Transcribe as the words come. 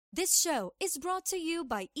This show is brought to you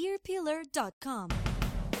by earpillar.com.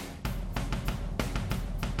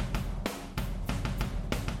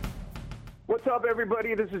 What's up,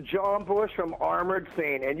 everybody? This is John Bush from Armored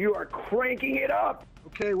Saint, and you are cranking it up.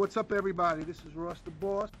 Okay, what's up, everybody? This is Ross the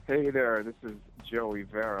Boss. Hey there, this is Joey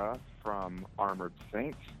Vera from Armored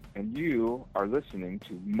Saints, and you are listening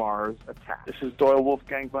to Mars Attack. This is Doyle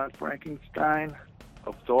Wolfgang von Frankenstein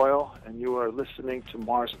of Doyle, and you are listening to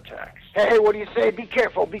Mars Attacks. Hey, what do you say? Be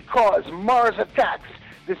careful, because Mars Attacks.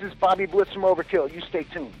 This is Bobby Blitz from Overkill. You stay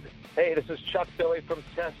tuned. Hey, this is Chuck Billy from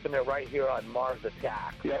Testament right here on Mars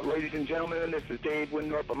Attack. Yeah, ladies and gentlemen, this is Dave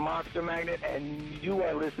Windorf of Monster Magnet, and you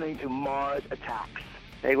are listening to Mars Attacks.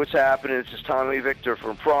 Hey, what's happening? This is Tommy Victor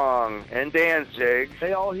from Prong and Danzig.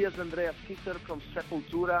 Hey all, here's Andreas Kisser from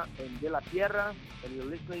Sepultura and De La Tierra, and you're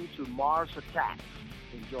listening to Mars Attacks.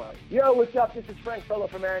 Enjoy. Yo, what's up? This is Frank Fellow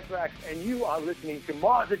from Anthrax, and you are listening to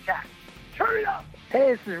Mars Attacks. Turn it up!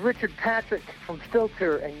 Hey, this is Richard Patrick from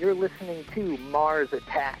Filter, and you're listening to Mars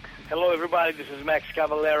Attacks. Hello, everybody. This is Max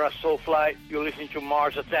Cavalera, Soulfly. You're listening to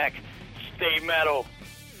Mars Attack. Stay metal.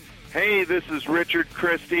 Hey, this is Richard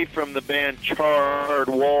Christy from the band Charred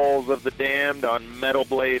Walls of the Damned on Metal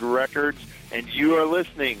Blade Records, and you are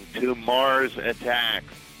listening to Mars Attack.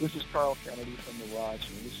 This is Carl Canedy from The Lodge,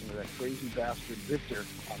 and you're listening to that crazy bastard Victor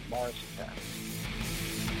on Mars Attack.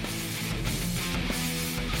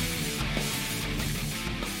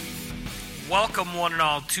 Welcome, one and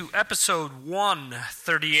all, to episode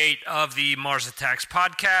 138 of the Mars Attacks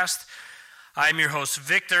podcast. I'm your host,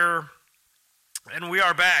 Victor, and we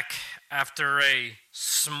are back after a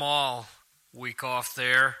small week off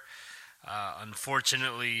there.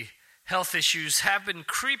 Unfortunately, health issues have been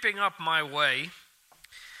creeping up my way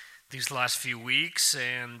these last few weeks,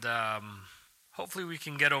 and hopefully we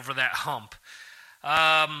can get over that hump.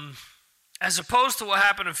 As opposed to what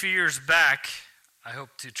happened a few years back, I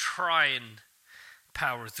hope to try and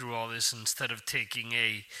power through all this instead of taking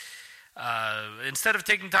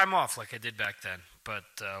time off like I did back then. But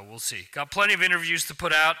we'll see. Got plenty of interviews to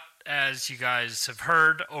put out, as you guys have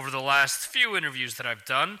heard over the last few interviews that I've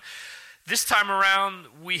done. This time around,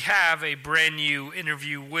 we have a brand new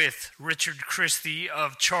interview with Richard Christy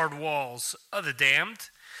of Charred Walls of the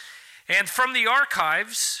Damned. And from the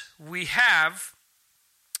archives, we have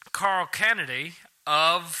Carl Canedy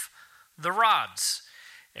of The Rods.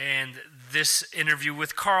 And this interview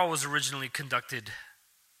with Carl was originally conducted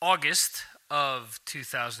August of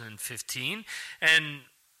 2015. And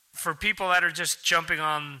for people that are just jumping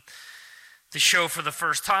on the show for the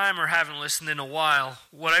first time or haven't listened in a while,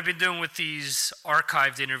 what I've been doing with these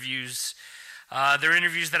archived interviews, they're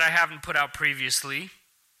interviews that I haven't put out previously,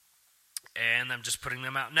 and I'm just putting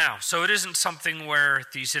them out now. So it isn't something where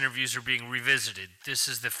these interviews are being revisited. This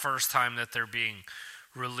is the first time that they're being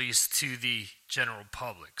released to the general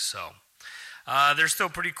public. So they're still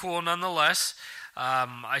pretty cool nonetheless.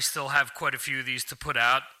 I still have quite a few of these to put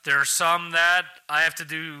out. There are some that I have to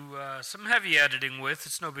do some heavy editing with.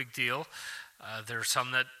 It's no big deal. There are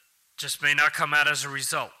some that just may not come out as a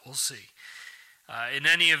result. We'll see. In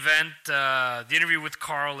any event, the interview with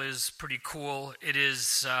Carl is pretty cool. It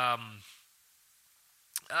is a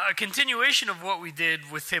continuation of what we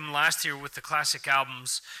did with him last year with the Classic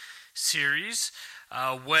Albums series.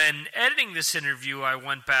 When editing this interview, I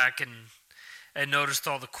went back and noticed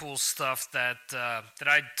all the cool stuff that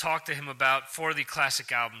I talked to him about for the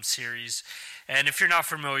Classic Album series. And if you're not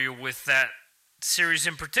familiar with that series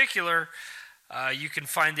in particular, you can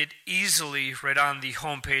find it easily right on the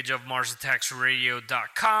homepage of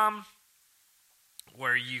MarsAttacksRadio.com,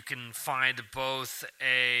 where you can find both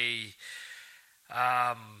a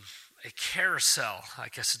carousel, I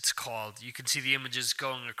guess it's called. You can see the images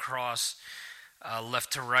going across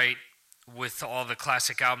left to right with all the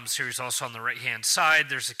Classic Album series. Also on the right-hand side,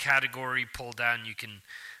 there's a category. Pull down, you can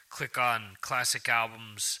click on Classic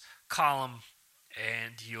Albums column,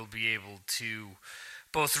 and you'll be able to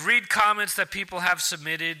both read comments that people have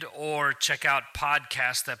submitted or check out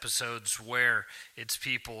podcast episodes where it's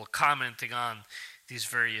people commenting on these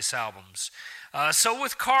various albums. So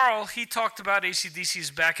with Carl, he talked about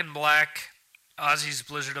AC/DC's Back in Black, Ozzy's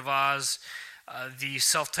Blizzard of Oz, the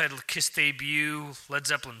self-titled Kiss debut, Led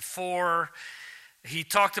Zeppelin 4. He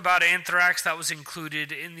talked about Anthrax. That was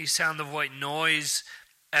included in the Sound of White Noise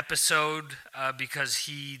episode because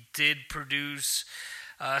he did produce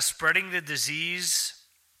Spreading the Disease.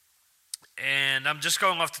 And I'm just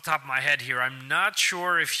going off the top of my head here. I'm not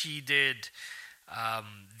sure if he did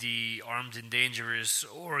the Armed and Dangerous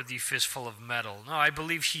or the Fistful of Metal. No, I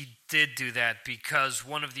believe he did do that because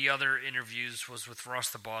one of the other interviews was with Ross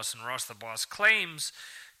the Boss, and Ross the Boss claims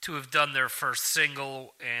to have done their first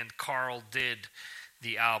single, and Carl did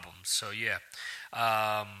the album. So yeah,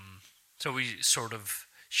 so we sort of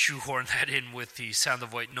shoehorn that in with the Sound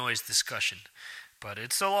of White Noise discussion, but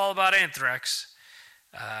it's still all about Anthrax.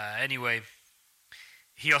 Anyway,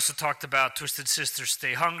 he also talked about Twisted Sister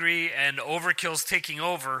Stay Hungry and Overkill's Taking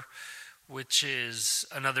Over, which is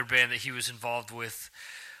another band that he was involved with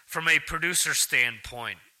from a producer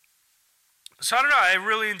standpoint. So I don't know, I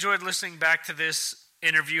really enjoyed listening back to this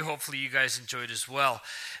interview. Hopefully you guys enjoyed as well.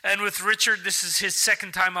 And with Richard, this is his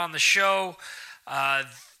second time on the show.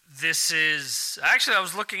 This is, actually I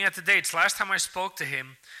was looking at the dates. Last time I spoke to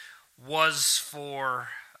him was for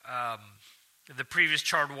the previous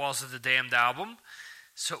Charred Walls of the Damned album.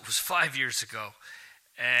 So it was 5 years ago.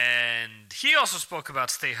 And he also spoke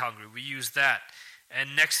about Stay Hungry. We used that.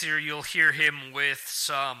 And next year you'll hear him with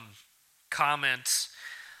some comments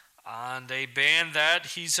on a band that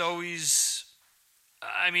he's always,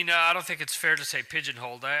 I mean, I don't think it's fair to say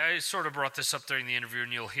pigeonholed. I sort of brought this up during the interview,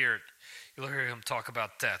 and you'll hear it. You'll hear him talk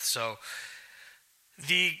about death. So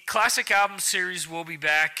the classic album series will be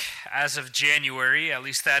back as of January. At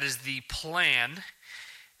least that is the plan.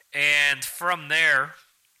 And from there,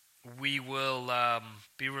 we will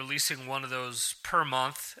be releasing one of those per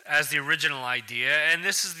month as the original idea. And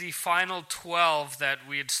this is the final 12 that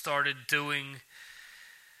we had started doing.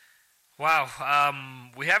 Wow,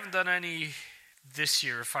 we haven't done any this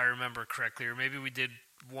year, if I remember correctly, or maybe we did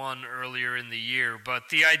one earlier in the year. But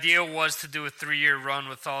the idea was to do a 3-year run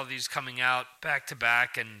with all of these coming out back to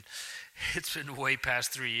back, and it's been way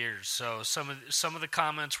past 3 years. So some of the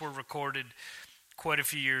comments were recorded quite a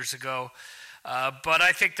few years ago. But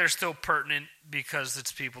I think they're still pertinent because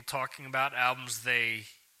it's people talking about albums they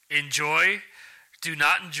enjoy, do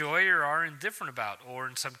not enjoy, or are indifferent about. Or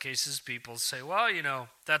in some cases, people say, well, you know,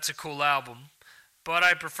 that's a cool album, but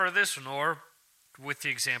I prefer this one. Or with the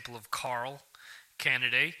example of Carl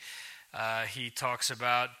Canedy, he talks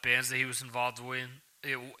about bands that he was involved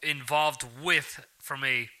with from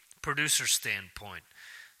a producer standpoint.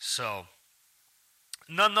 So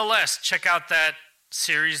nonetheless, check out that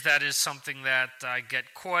series. That is something that I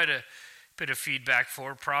get quite a bit of feedback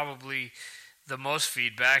for, probably the most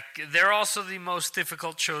feedback. They're also the most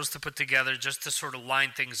difficult shows to put together, just to sort of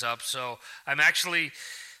line things up. So I'm actually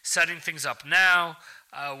setting things up now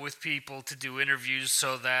with people to do interviews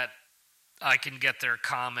so that I can get their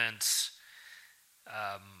comments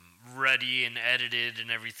ready and edited and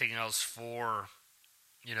everything else for,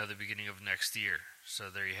 you know, the beginning of next year. So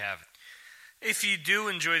there you have it. If you do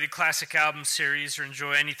enjoy the classic album series or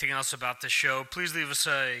enjoy anything else about the show, please leave us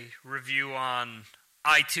a review on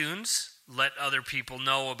iTunes. Let other people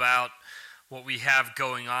know about what we have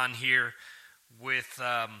going on here with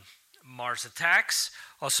Mars Attacks.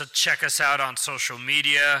 Also, check us out on social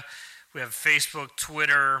media. We have Facebook,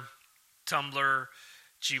 Twitter, Tumblr,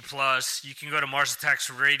 G+. You can go to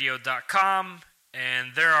MarsAttacksRadio.com,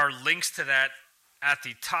 and there are links to that at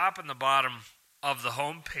the top and the bottom of the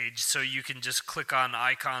homepage, so you can just click on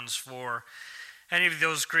icons for any of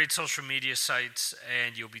those great social media sites,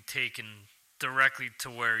 and you'll be taken directly to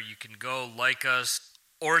where you can go, like us,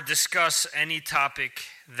 or discuss any topic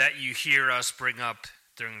that you hear us bring up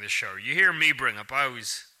during the show. You hear me bring up. I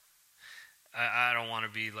don't want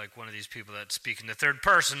to be like one of these people that speak in the third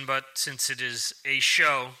person, but since it is a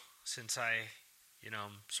show, since I, you know,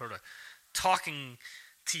 I'm sort of talking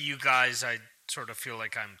to you guys, I sort of feel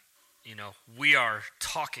like I'm, you know, we are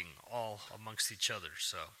talking all amongst each other.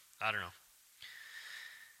 So, I don't know.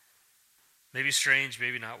 Maybe strange,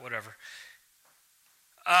 maybe not, whatever.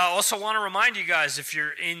 Also want to remind you guys, if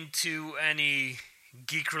you're into any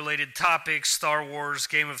geek-related topics, Star Wars,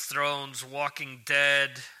 Game of Thrones, Walking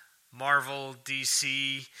Dead, Marvel,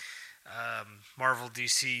 DC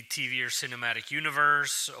TV or cinematic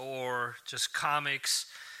universe, or just comics,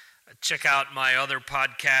 check out my other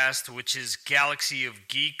podcast, which is Galaxy of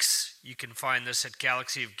Geeks. You can find this at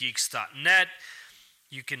galaxyofgeeks.net.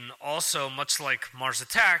 You can also, much like Mars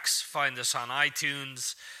Attacks, find this on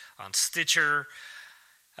iTunes, on Stitcher,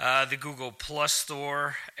 the Google Plus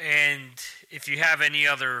store, and if you have any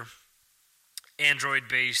other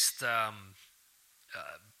Android-based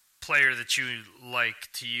player that you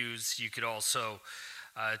like to use, you could also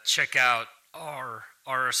check out our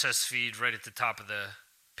RSS feed right at the top of the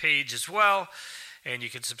page as well, and you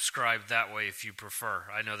can subscribe that way if you prefer.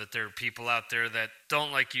 I know that there are people out there that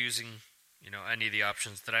don't like using, you know, any of the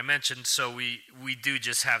options that I mentioned, so we do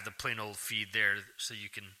just have the plain old feed there, so you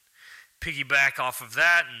can piggyback off of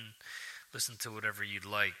that and listen to whatever you'd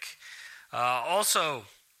like. Also,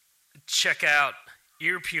 check out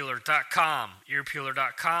earpeeler.com.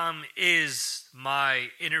 Earpeeler.com is my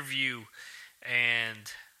interview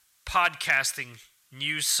and podcasting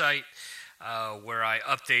news site. where I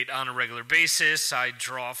update on a regular basis. I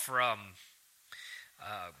draw from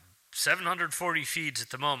 740 feeds at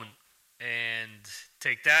the moment, and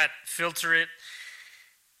take that, filter it,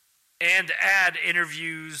 and add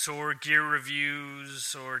interviews or gear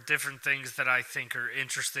reviews or different things that I think are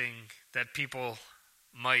interesting that people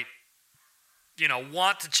might,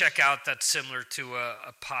 want to check out that's similar to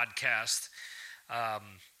a podcast.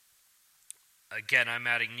 Again, I'm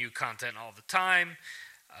adding new content all the time.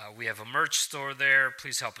 We have a merch store there.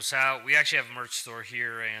 Please help us out. We actually have a merch store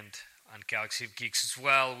here and on Galaxy of Geeks as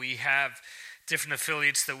well. We have different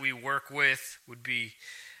affiliates that we work with. Would be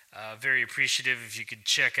very appreciative if you could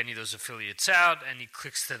check any of those affiliates out. Any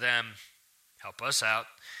clicks to them help us out.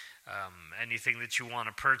 Anything that you want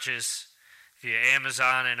to purchase via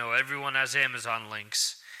Amazon, I know everyone has Amazon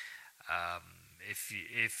links.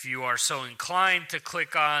 If you are so inclined to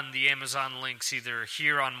click on the Amazon links either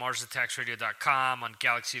here on MarsAttacksRadio.com, on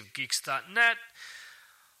GalaxyOfGeeks.net,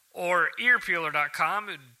 or EarPeeler.com,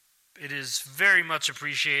 it is very much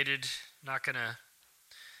appreciated. Not going to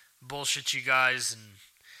bullshit you guys and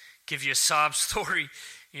give you a sob story,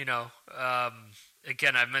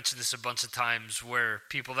 Again, I've mentioned this a bunch of times where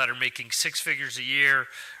people that are making 6 figures a year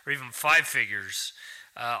or even 5 figures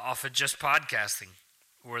off of just podcasting,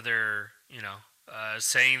 where they're,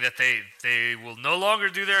 saying that they will no longer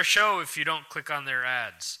do their show if you don't click on their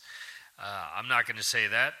ads. I'm not going to say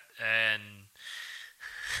that. And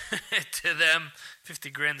to them,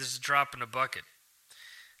 50 grand is a drop in a bucket.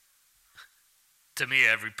 To me,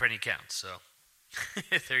 every penny counts. So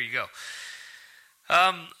there you go.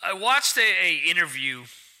 I watched a interview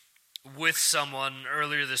with someone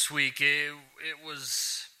earlier this week. It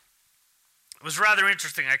was rather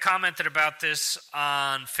interesting. I commented about this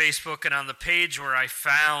on Facebook and on the page where I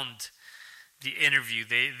found the interview.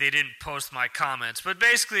 They didn't post my comments, but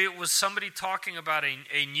basically it was somebody talking about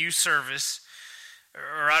a new service,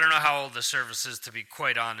 or I don't know how old the service is, to be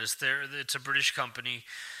quite honest. It's a British company.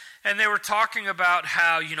 And they were talking about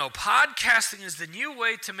how, podcasting is the new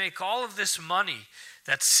way to make all of this money.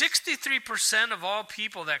 That 63% of all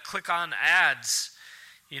people that click on ads,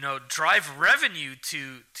 drive revenue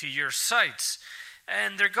to your sites.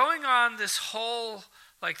 And they're going on this whole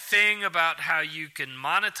thing about how you can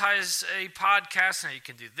monetize a podcast, how you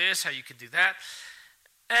can do this, how you can do that.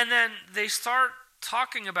 And then they start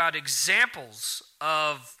talking about examples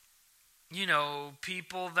of,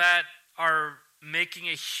 people that are making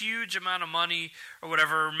a huge amount of money or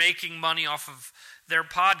whatever, making money off of their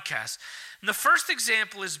podcast. And the first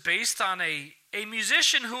example is based on a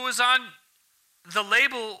musician who was on the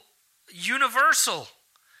label Universal.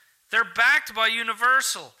 They're backed by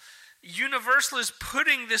Universal. Universal is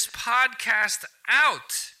putting this podcast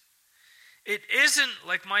out. It isn't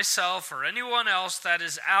like myself or anyone else that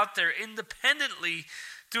is out there independently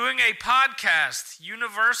doing a podcast.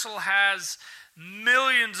 Universal has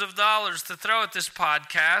millions of dollars to throw at this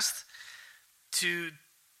podcast to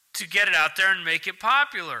get it out there and make it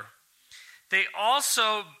popular. They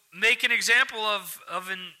also make an example of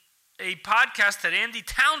a podcast that Andy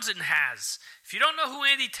Townsend has. If you don't know who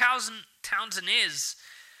Andy Townsend is,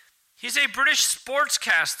 he's a British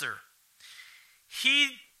sportscaster.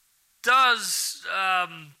 He does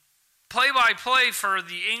play-by-play for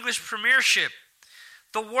the English Premiership,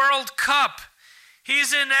 the World Cup.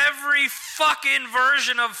 He's in every fucking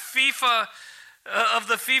version of FIFA, of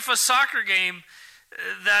the FIFA soccer game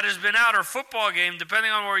that has been out, or football game,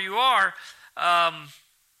 depending on where you are.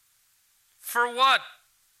 For what?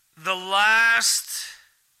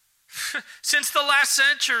 Since the last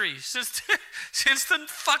century, since the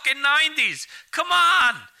fucking 90s. Come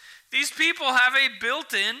on! These people have a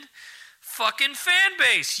built-in fucking fan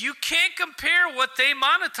base. You can't compare what they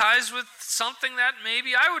monetize with something that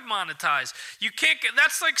maybe I would monetize. You can't.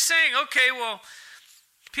 That's like saying, okay, well,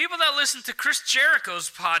 people that listen to Chris Jericho's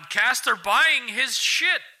podcast are buying his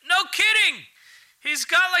shit. No kidding. He's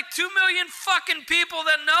got 2 million fucking people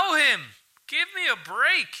that know him. Give me a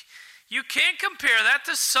break. You can't compare that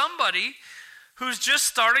to somebody who's just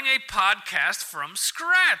starting a podcast from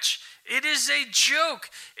scratch. It is a joke.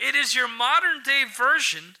 It is your modern day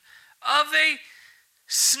version of a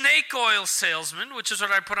snake oil salesman, which is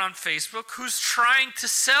what I put on Facebook, who's trying to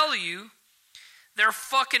sell you their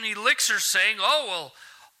fucking elixir, saying, oh, well,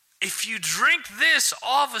 if you drink this,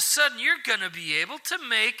 all of a sudden you're going to be able to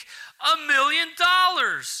make $1 million.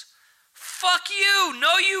 Fuck you.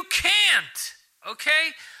 No, you can't.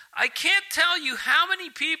 Okay? I can't tell you how many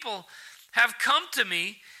people have come to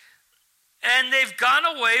me and they've gone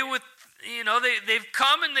away with, they've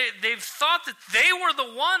come and they've thought that they were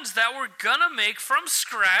the ones that were going to make from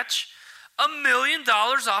scratch $1 million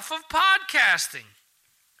off of podcasting.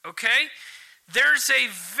 okay? There are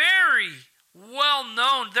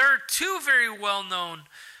two very well-known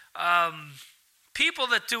people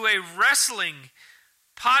that do a wrestling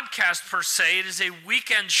podcast per se. It is a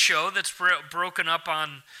weekend show that's broken up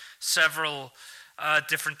on several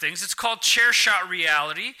different things. It's called Chair Shot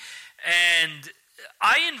Reality, and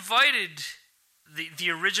I invited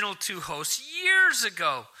the original two hosts years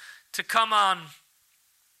ago to come on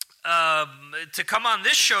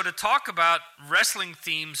this show to talk about wrestling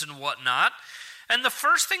themes and whatnot. And the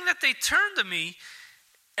first thing that they turned to me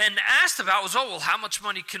and asked about was, how much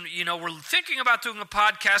money can, we're thinking about doing a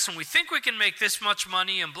podcast and we think we can make this much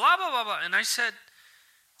money and blah, blah, blah, blah. And I said,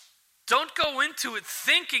 don't go into it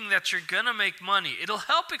thinking that you're going to make money. It'll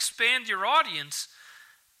help expand your audience,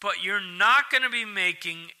 but you're not going to be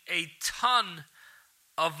making a ton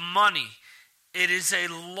of money. It is a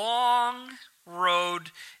long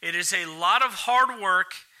road. It is a lot of hard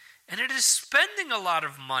work, and it is spending a lot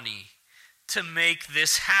of money to make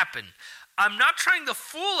this happen. I'm not trying to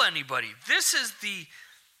fool anybody. This is the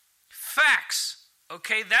facts,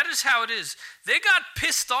 okay? That is how it is. They got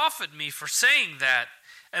pissed off at me for saying that,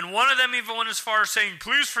 and one of them even went as far as saying,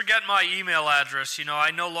 please forget my email address.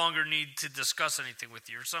 I no longer need to discuss anything with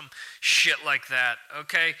you, or some shit like that,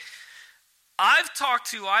 okay? I've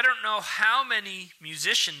talked to, I don't know how many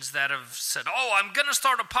musicians that have said, I'm going to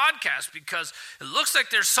start a podcast because it looks like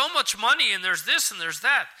there's so much money and there's this and there's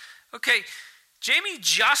that. Okay, Jamie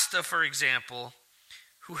Justa, for example,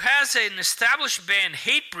 who has an established band,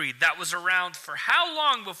 Hatebreed, that was around for how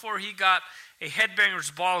long before he got a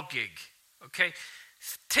Headbangers Ball gig? Okay,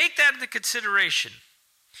 take that into consideration.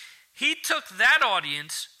 He took that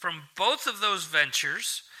audience from both of those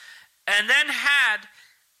ventures and then had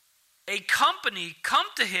a company come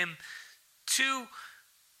to him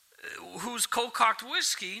who's cold-cocked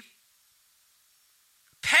whiskey,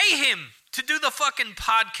 pay him to do the fucking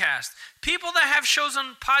podcast. People that have shows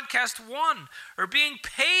on Podcast One are being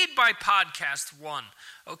paid by Podcast One,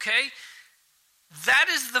 okay? That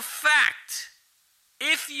is the fact.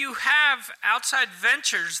 If you have outside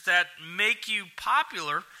ventures that make you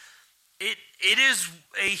popular, it is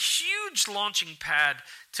a huge launching pad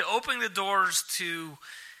to open the doors to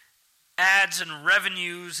ads and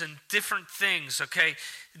revenues and different things, okay?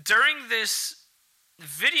 During this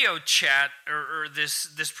video chat or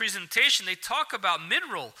this presentation, they talk about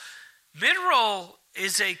Midroll. Midroll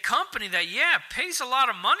is a company that, pays a lot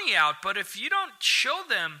of money out, but if you don't show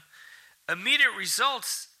them immediate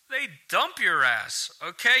results, they dump your ass,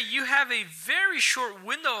 okay? You have a very short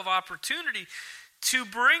window of opportunity to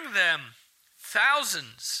bring them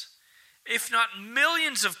thousands, if not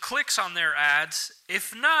millions of clicks on their ads.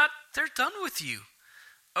 If not, they're done with you,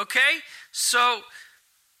 okay? So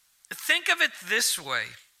think of it this way.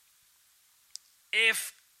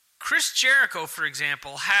 If Chris Jericho, for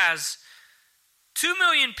example, has 2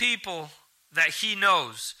 million people that he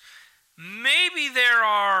knows, maybe there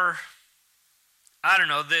are,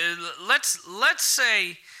 let's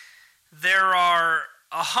say there are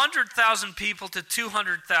 100,000 people to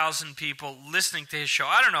 200,000 people listening to his show.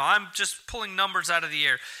 I don't know. I'm just pulling numbers out of the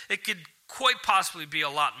air. It could quite possibly be a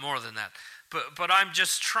lot more than that. But I'm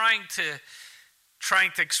just trying to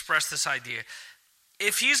express this idea.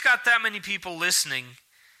 If he's got that many people listening,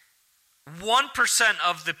 1%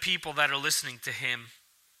 of the people that are listening to him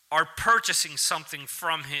are purchasing something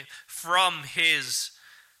from his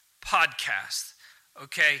podcast.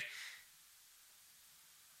 Okay?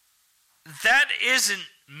 That isn't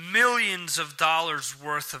millions of dollars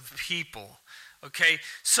worth of people. Okay?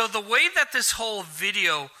 So the way that this whole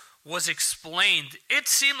video was explained, it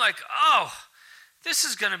seemed like, this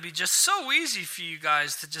is going to be just so easy for you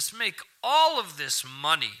guys to just make all of this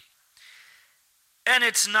money. And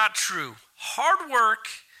it's not true. Hard work,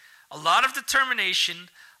 a lot of determination,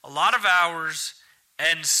 a lot of hours,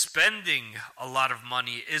 and spending a lot of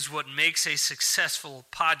money is what makes a successful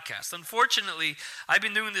podcast. Unfortunately, I've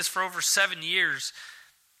been doing this for over 7 years,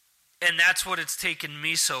 and that's what it's taken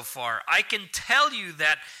me so far. I can tell you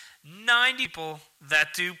that 90 people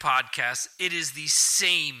that do podcasts, it is the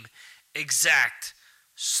same exact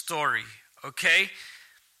story, okay?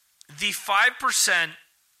 The 5%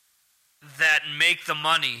 that make the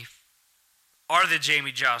money are the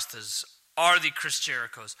Jamie Justas, are the Chris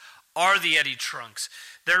Jerichos, are the Eddie Trunks.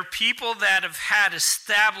 They're people that have had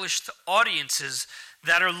established audiences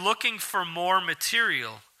that are looking for more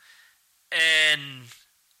material. And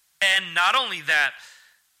not only that,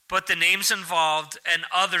 but the names involved and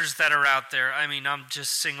others that are out there. I mean, I'm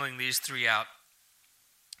just singling these three out.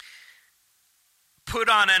 Put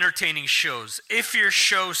on entertaining shows. If your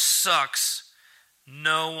show sucks,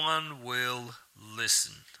 no one will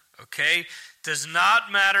listen. Okay? Does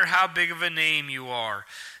not matter how big of a name you are.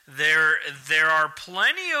 There are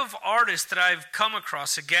plenty of artists that I've come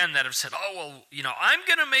across, again, that have said, oh, well, I'm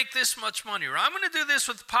going to make this much money, or I'm going to do this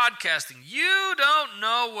with podcasting. You don't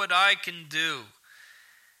know what I can do.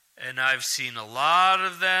 And I've seen a lot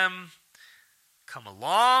of them come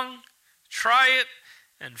along, try it,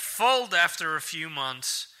 and fold after a few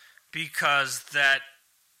months because that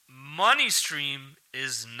money stream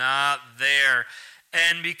is not there,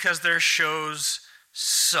 and because their shows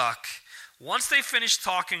suck. Once they finish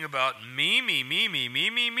talking about me,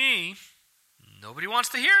 nobody wants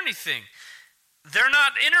to hear anything. They're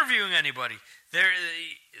not interviewing anybody.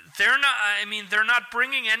 They're not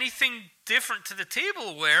bringing anything different to the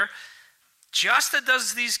table. Where Justa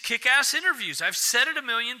does these kick-ass interviews. I've said it a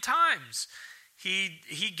million times. He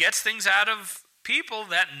gets things out of people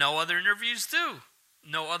that no other interviews do.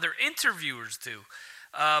 No other interviewers do.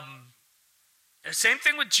 Same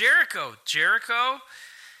thing with Jericho. Jericho,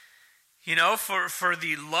 for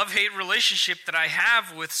the love-hate relationship that I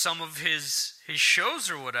have with some of his shows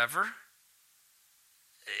or whatever,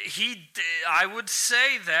 I would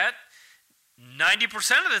say that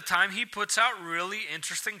 90% of the time he puts out really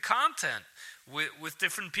interesting content with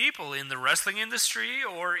different people in the wrestling industry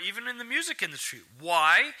or even in the music industry.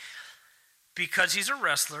 Why? Because he's a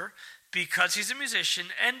wrestler, because he's a musician,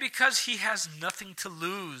 and because he has nothing to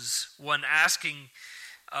lose when asking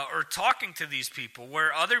or talking to these people,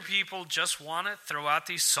 where other people just want to throw out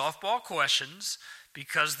these softball questions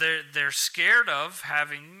because they're scared of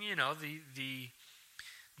having, the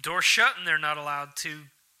door shut and they're not allowed to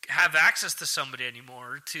have access to somebody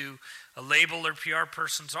anymore, or to a label or PR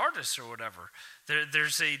person's artist or whatever.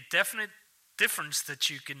 There's a definite difference that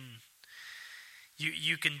you can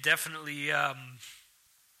definitely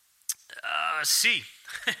see,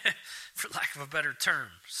 for lack of a better term.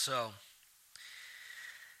 So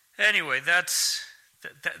anyway, that's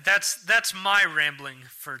my rambling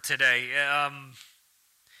for today.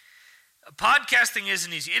 Podcasting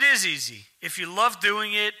isn't easy. It is easy. If you love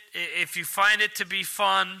doing it, if you find it to be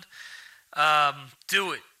fun,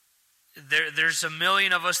 do it. There's a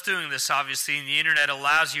million of us doing this, obviously, and the internet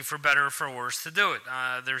allows you, for better or for worse, to do it.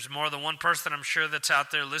 There's more than one person, I'm sure, that's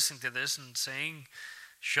out there listening to this and saying,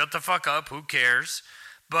 shut the fuck up, who cares?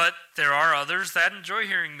 But there are others that enjoy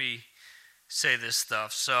hearing me say this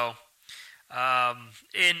stuff. So,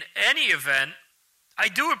 in any event, I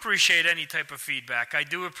do appreciate any type of feedback. I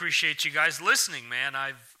do appreciate you guys listening, man.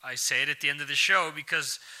 I say it at the end of the show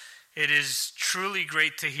because it is truly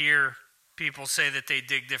great to hear people say that they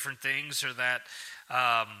dig different things, or that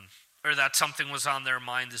something was on their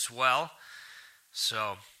mind as well.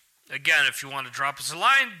 So, again, if you want to drop us a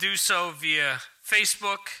line, do so via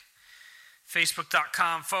Facebook,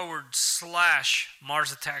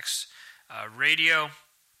 facebook.com/Mars Attacks Radio,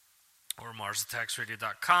 or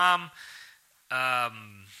MarsAttacksRadio.com.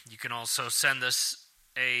 You can also send us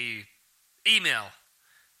a email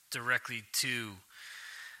directly to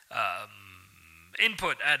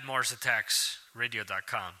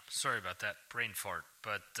input@MarsAttacksRadio.com. Sorry about that, brain fart.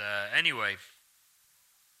 But anyway,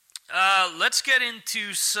 let's get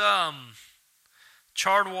into some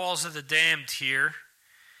Charred Walls of the Damned here.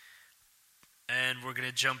 And we're going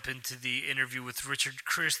to jump into the interview with Richard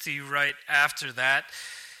Christy right after that.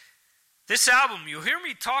 This album, you'll hear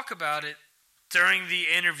me talk about it during the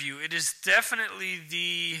interview. It is definitely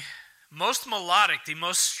the most melodic, the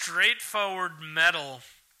most straightforward metal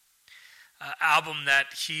album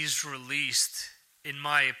that he's released, in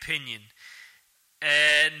my opinion.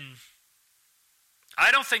 And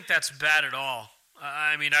I don't think that's bad at all.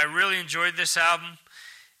 I mean, I really enjoyed this album.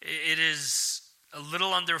 It is a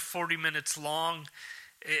little under 40 minutes long.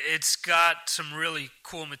 It's got some really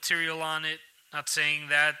cool material on it. Not saying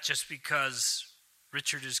that just because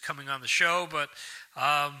Richard is coming on the show, but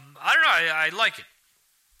I don't know. I like it.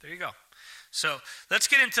 There you go. So let's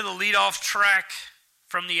get into the lead-off track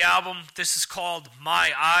from the album. This is called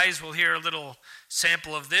My Eyes. We'll hear a little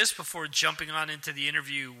sample of this before jumping on into the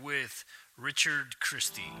interview with Richard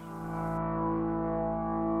Christy.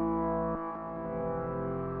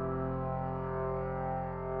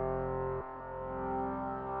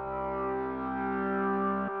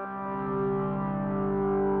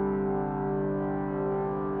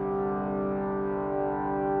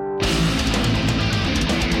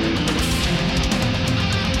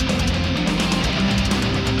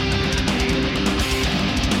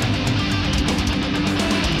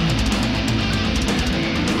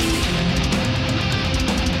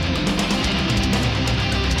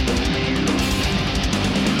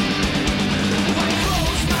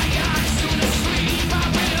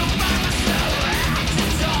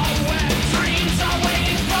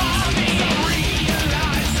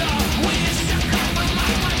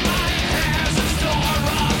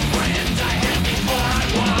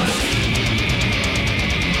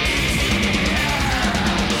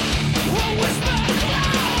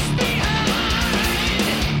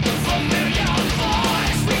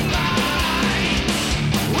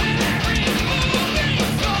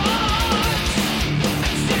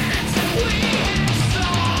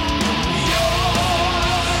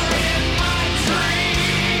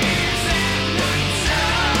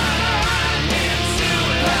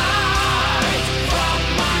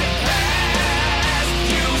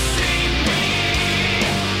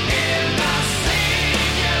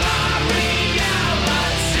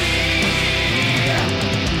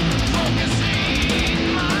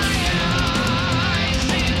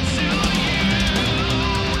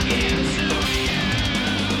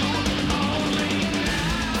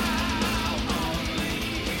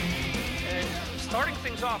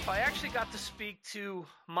 got to speak to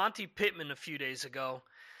Monty Pittman a few days ago,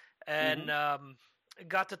 and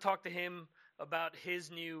got to talk to him about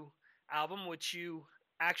his new album, which you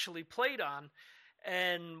actually played on.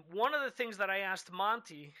 And one of the things that I asked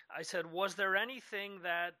Monty, I said, was there anything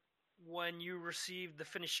that when you received the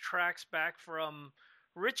finished tracks back from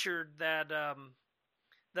Richard that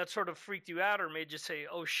that sort of freaked you out or made you say,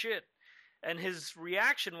 oh shit? And his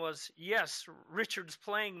reaction was, yes, Richard's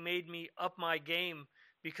playing made me up my game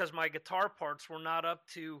because my guitar parts were not up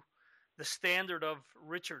to the standard of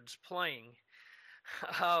Richard's playing.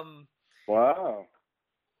 Wow.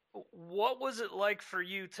 What was it like for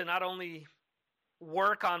you to not only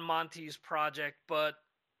work on Monty's project, but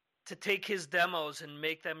to take his demos and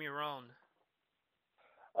make them your own?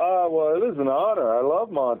 Well, it is an honor. I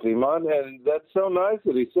love Monty. And that's so nice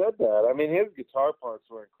that he said that. I mean, his guitar parts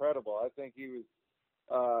were incredible. I think he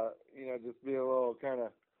was, just being a little kind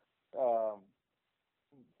of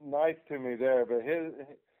nice to me there. But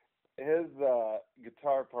his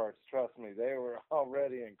guitar parts, trust me, they were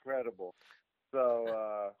already incredible.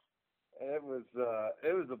 So it was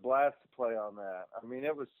a blast to play on that. I mean,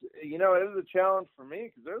 it was a challenge for me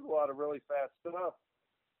because there's a lot of really fast stuff.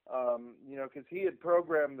 Because he had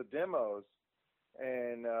programmed the demos,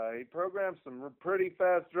 and he programmed some pretty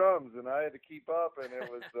fast drums, and I had to keep up, and it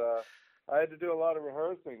was I had to do a lot of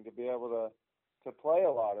rehearsing to be able to play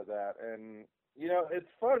a lot of that. And it's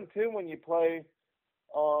fun too when you play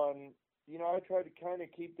on. I tried to kind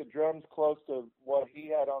of keep the drums close to what he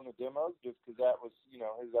had on the demos, just because that was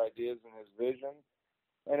his ideas and his vision.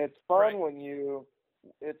 And it's fun when you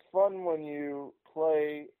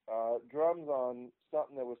play drums on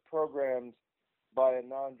something that was programmed by a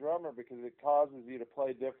non-drummer, because it causes you to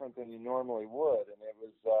play different than you normally would, and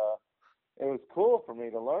it was cool for me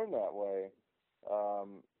to learn that way.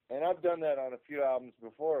 And I've done that on a few albums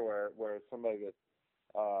before, where somebody that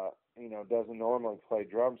doesn't normally play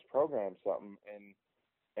drums programs something,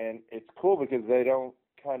 and it's cool because they don't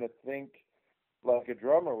kind of think like a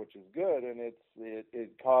drummer, which is good, and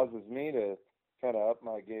it causes me to kind of up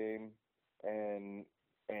my game and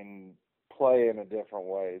play in a different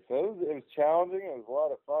way. So it was challenging. It was a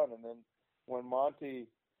lot of fun. And then when Monty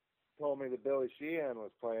told me that Billy Sheehan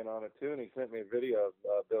was playing on it too, and he sent me a video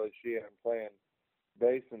of Billy Sheehan playing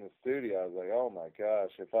bass in the studio, I was like, oh my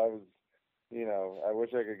gosh, if I was, I wish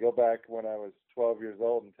I could go back when I was 12 years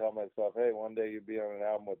old and tell myself, hey, one day you'd be on an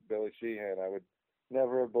album with Billy Sheehan. I would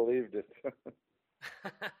never have believed it.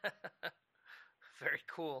 Very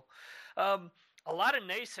cool. A lot of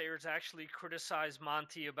naysayers actually criticize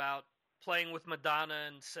Monty about playing with Madonna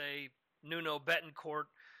and, say, Nuno Betancourt,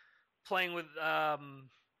 playing with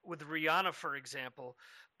Rihanna, for example.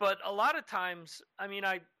 But a lot of times, I mean,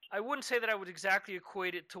 I wouldn't say that I would exactly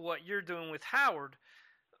equate it to what you're doing with Howard,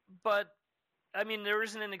 but, I mean, there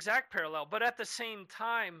isn't an exact parallel. But at the same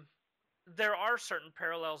time, there are certain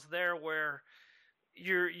parallels there where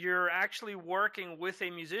you're actually working with a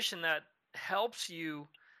musician that helps you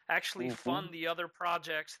actually fund the other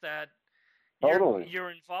projects that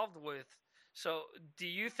you're involved with. So do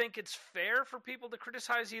you think it's fair for people to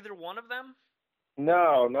criticize either one of them?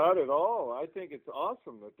 No, not at all. I think it's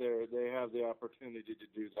awesome that they have the opportunity to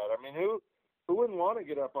do that. I mean, who wouldn't want to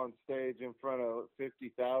get up on stage in front of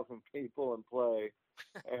 50,000 people and play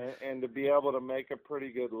and to be able to make a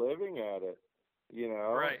pretty good living at it,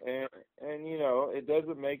 Right. And it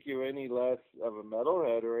doesn't make you any less of a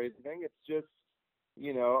metalhead or anything. It's just,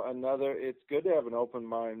 it's good to have an open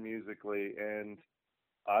mind musically, and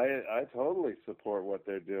I totally support what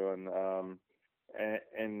they're doing.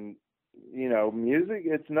 And music,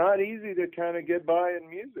 it's not easy to kind of get by in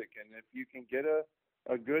music, and if you can get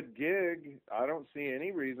a good gig, I don't see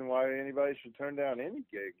any reason why anybody should turn down any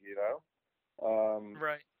gig,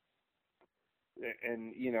 Right.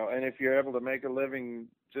 And and if you're able to make a living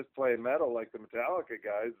just playing metal like the Metallica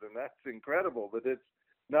guys, then that's incredible. But it's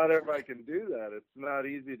not everybody can do that. It's not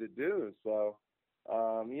easy to do. So,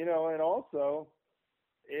 and also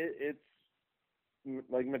it's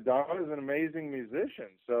like Madonna's an amazing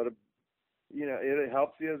musician. So it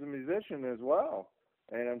helps you as a musician as well.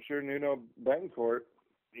 And I'm sure Nuno Betancourt,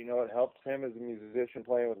 it helps him as a musician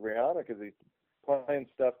playing with Rihanna, because he's playing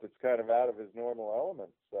stuff that's kind of out of his normal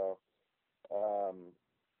element. So,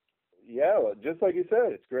 just like you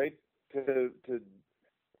said, it's great to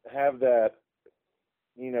have that,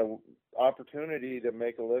 opportunity to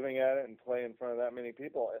make a living at it and play in front of that many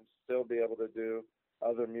people and still be able to do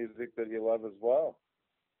other music that you love as well.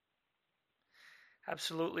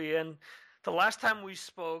 Absolutely. And the last time we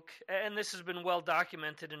spoke, and this has been well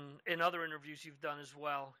documented in other interviews you've done as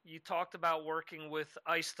well, you talked about working with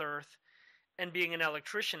Iced Earth and being an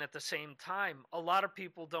electrician at the same time, a lot of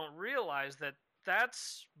people don't realize that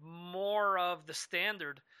that's more of the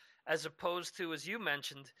standard as opposed to, as you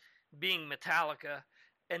mentioned, being Metallica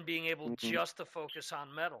and being able just to focus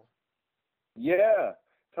on metal. Yeah,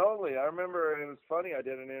 totally. I remember it was funny. I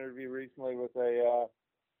did an interview recently with a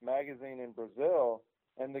magazine in Brazil,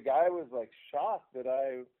 and the guy was like shocked that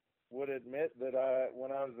I would admit that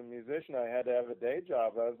when I was a musician, I had to have a day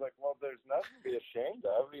job. I was like, well, there's nothing to be ashamed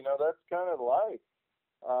of. You know, that's kind of life.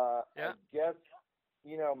 I guess,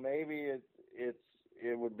 you know, maybe it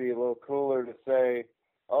would be a little cooler to say,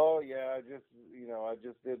 oh yeah, I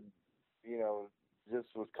just did, you know, just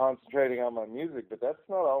was concentrating on my music, but that's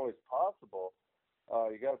not always possible.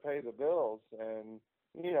 You got to pay the bills, and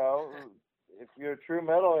you know, if you're a true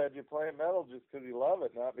metalhead, you play metal just because you love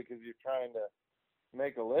it, not because you're trying to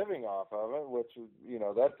make a living off of it. Which is, you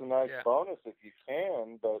know, that's a nice bonus if you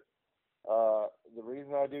can. But the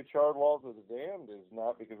reason I do Charred Walls of the Damned is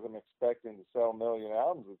not because I'm expecting to sell a million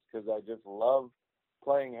albums. It's because I just love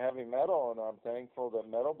playing heavy metal, and I'm thankful that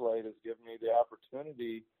Metal Blade has given me the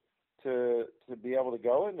opportunity to be able to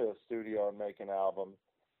go into a studio and make an album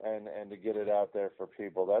and to get it out there for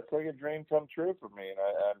people. That's like a dream come true for me, and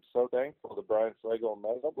I'm so thankful to Brian Slagle and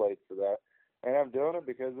Metal Blade for that. And I'm doing it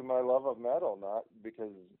because of my love of metal,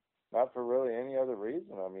 not for really any other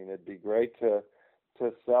reason. I mean, it'd be great to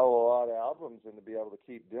sell a lot of albums and to be able to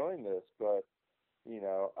keep doing this, but you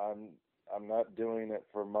know, I'm not doing it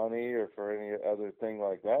for money or for any other thing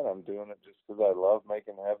like that. I'm doing it just because I love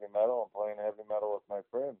making heavy metal and playing heavy metal with my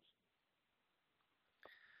friends.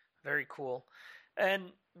 Very cool.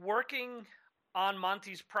 And working on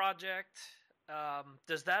Monty's project,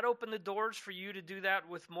 does that open the doors for you to do that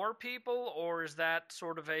with more people, or is that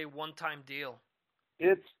sort of a one-time deal?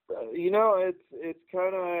 It's, you know, it's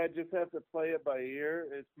kind of, I just have to play it by ear.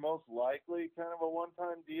 It's most likely kind of a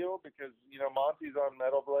one-time deal because, you know, Monty's on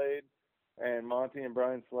Metal Blade, and Monty and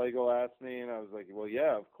Brian Slagle asked me, and I was like, well,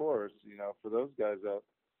 yeah, of course, you know, for those guys,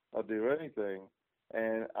 I'll do anything.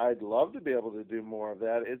 And I'd love to be able to do more of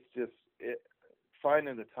that. It's just,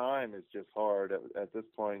 finding the time is just hard at this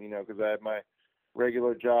point, you know, because I have my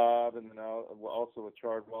regular job, and then also with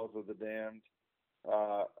Charred Walls of the Damned,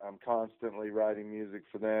 I'm constantly writing music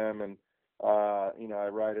for them, and you know, I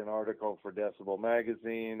write an article for Decibel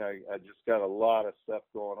magazine. I just got a lot of stuff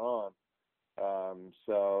going on.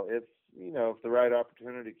 So if, you know, if the right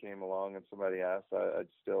opportunity came along and somebody asked, I'd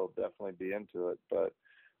still definitely be into it. But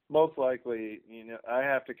most likely, you know, I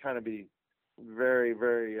have to kind of be very,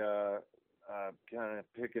 very kind of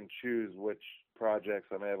pick and choose which projects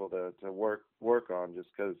I'm able to work on, just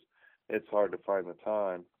because it's hard to find the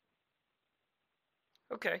time.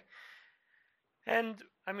 Okay. And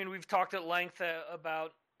I mean, we've talked at length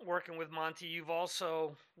about working with Monty. You've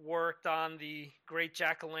also worked on the Great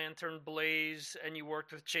Jack-o'-lantern Blaze, and you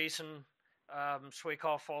worked with Jason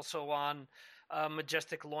Swaykoff also on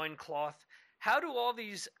Majestic Loincloth. How do all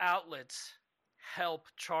these outlets help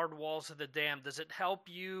Charred Walls of the Damned? Does it help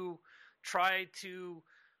you try to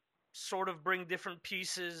sort of bring different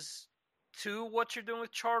pieces to what you're doing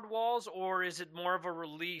with Charred Walls, or is it more of a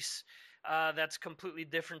release that's completely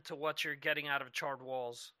different to what you're getting out of Charred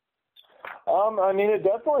Walls? I mean, it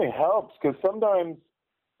definitely helps, because sometimes,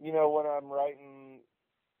 you know, when I'm writing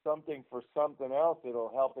something for something else,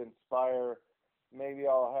 it'll help inspire. Maybe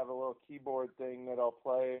I'll have a little keyboard thing that I'll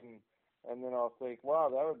play, and then I'll think, wow,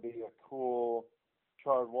 that would be a cool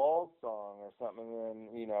Charred Walls song or something,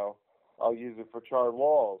 and then, you know, I'll use it for Charred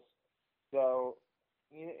Walls. So,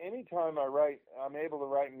 you know, anytime I'm able to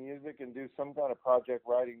write music and do some kind of project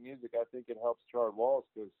writing music, I think it helps Charred Walls,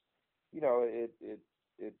 because, you know,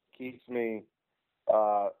 it keeps me,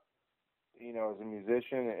 you know, as a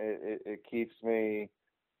musician, it keeps me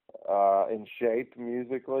in shape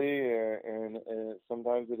musically, and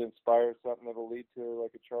sometimes it inspires something that'll lead to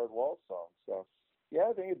like a Charred Walls song. So, yeah,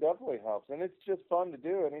 I think it definitely helps, and it's just fun to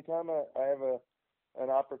do. Anytime I have an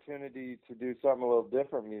opportunity to do something a little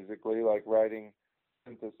different musically, like writing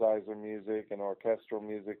synthesizer music and orchestral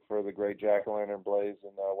music for the Great Jack-o'-lantern Blaze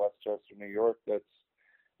in Westchester, New York,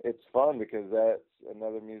 it's fun, because that's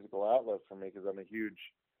another musical outlet for me, because I'm a huge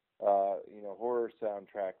you know, horror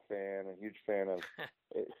soundtrack fan, a huge fan of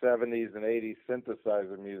 70s and 80s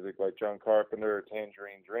synthesizer music like John Carpenter or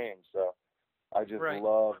Tangerine Dream. So I just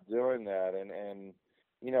love doing that. And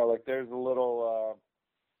you know, like there's a little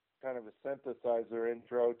kind of a synthesizer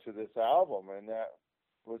intro to this album, and that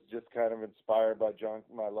was just kind of inspired by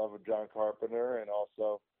my love of John Carpenter, and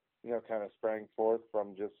also, you know, kind of sprang forth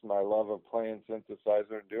from just my love of playing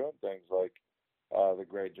synthesizer and doing things like the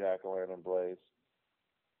Great Jack-o'-lantern Blaze.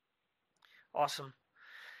 Awesome.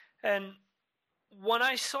 And when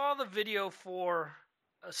I saw the video for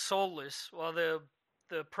Soulless, well, the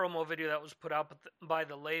promo video that was put out by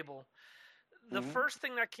the label, the first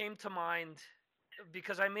thing that came to mind,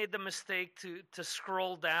 because I made the mistake to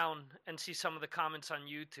scroll down and see some of the comments on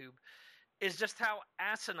YouTube, is just how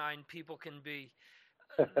asinine people can be.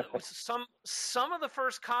 Some of the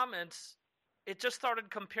first comments, it just started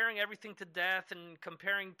comparing everything to Death and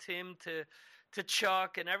comparing Tim to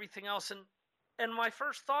Chuck and everything else, and my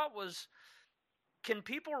first thought was, can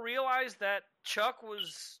people realize that Chuck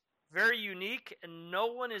was very unique and no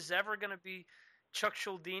one is ever going to be Chuck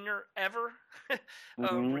Schuldiner ever,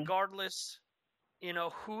 regardless,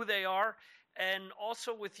 who they are? And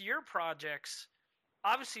also with your projects,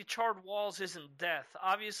 obviously Charred Walls isn't Death.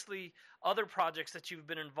 Obviously other projects that you've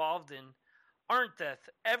been involved in aren't Death.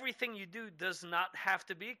 Everything you do does not have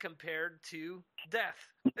to be compared to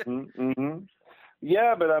Death.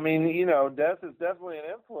 Yeah, but I mean, Death is definitely an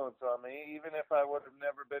influence on me. Even if I would have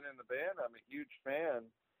never been in the band, I'm a huge fan,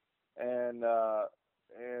 and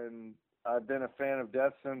I've been a fan of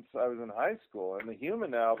Death since I was in high school. And the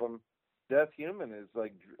Human album, Death Human, is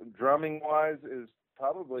like drumming wise is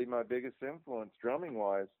probably my biggest influence drumming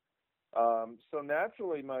wise. So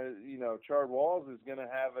naturally, my Charred Walls is going to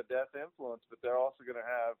have a Death influence, but they're also going to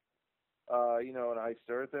have an Iced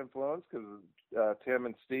Earth influence, because Tim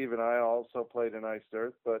and Steve and I also played in Iced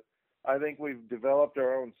Earth. But I think we've developed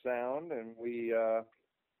our own sound, and we,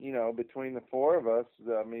 between the four of us,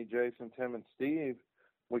 me, Jason, Tim, and Steve,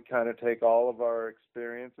 we kind of take all of our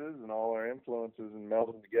experiences and all our influences and meld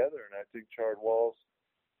them together. And I think Charred Walls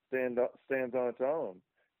stands on its own.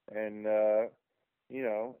 And,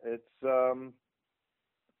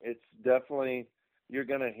 it's definitely, you're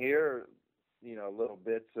going to hear little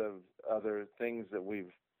bits of other things that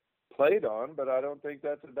we've played on, but I don't think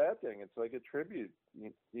that's a bad thing. It's like a tribute.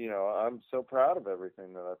 I'm so proud of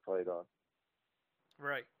everything that I played on.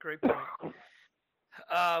 Right. Great point.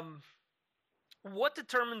 What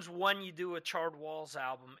determines when you do a Charred Walls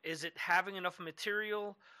album? Is it having enough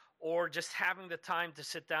material or just having the time to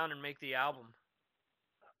sit down and make the album?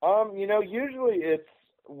 Usually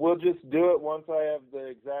we'll just do it once I have the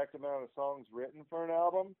exact amount of songs written for an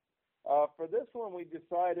album. For this one, we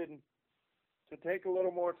decided to take a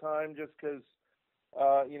little more time just because,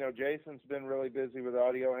 Jason's been really busy with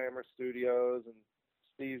Audio Hammer Studios, and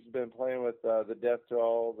Steve's been playing with the Death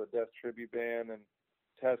Doll, the Death Tribute Band, and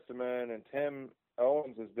Testament, and Tim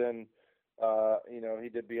Owens has been, he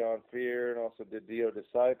did Beyond Fear and also did Dio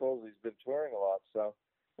Disciples. He's been touring a lot, so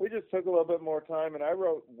we just took a little bit more time, and I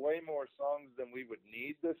wrote way more songs than we would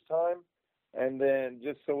need this time. And then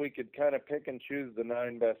just so we could kind of pick and choose the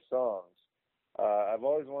 9 best songs. I've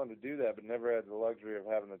always wanted to do that, but never had the luxury of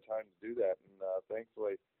having the time to do that. And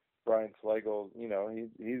thankfully, Brian Slagle,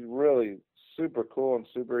 he's really super cool and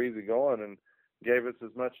super easygoing, and gave us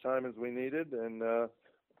as much time as we needed. And,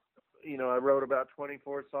 I wrote about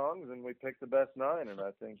 24 songs, and we picked the best 9. And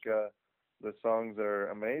I think the songs are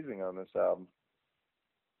amazing on this album.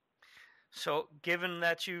 So given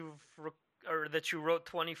that you wrote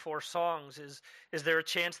 24 songs, is there a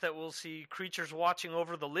chance that we'll see Creatures Watching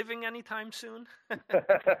Over the Living anytime soon?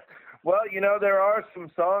 Well, there are some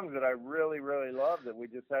songs that I really, really love that we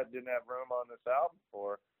just didn't have room on this album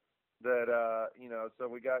for. That so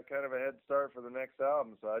we got kind of a head start for the next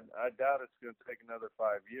album. So I doubt it's going to take another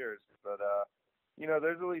 5 years. But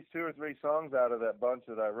there's at least 2 or 3 songs out of that bunch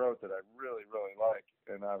that I wrote that I really, really like,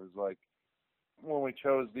 and I was like, when we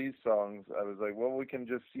chose these songs, I was like, well, we can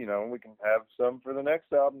just, we can have some for the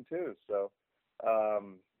next album too. So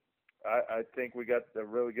I think we got a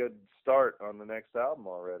really good start on the next album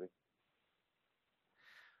already.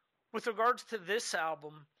 With regards to this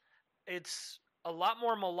album, it's a lot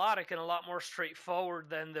more melodic and a lot more straightforward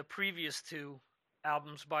than the previous 2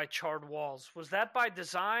 albums by Charred Walls. Was that by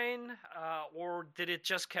design, or did it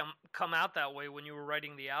just come out that way when you were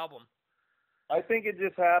writing the album? I think it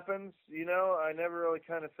just happens. I never really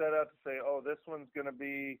kind of set out to say, oh, this one's going to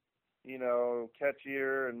be,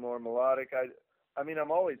 catchier and more melodic. I mean,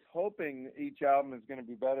 I'm always hoping each album is going to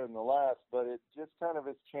be better than the last, but it just kind of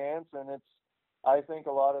is chance. And I think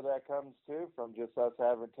a lot of that comes too from just us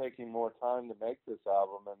taking more time to make this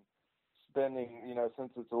album and spending,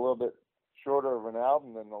 since it's a little bit shorter of an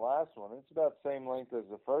album than the last one, it's about the same length as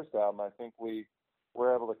the first album. I think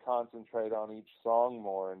we're able to concentrate on each song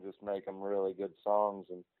more and just make them really good songs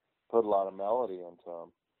and put a lot of melody into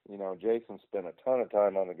them. Jason spent a ton of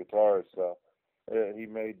time on the guitars, so he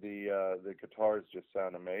made the guitars just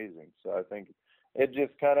sound amazing. So I think it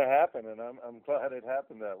just kind of happened, and I'm glad it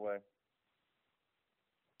happened that way.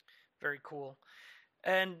 Very cool.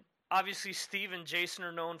 And obviously Steve and Jason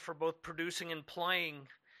are known for both producing and playing.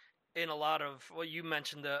 in a lot of, well, you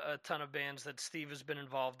mentioned a ton of bands that Steve has been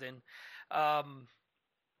involved in.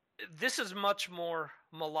 This is much more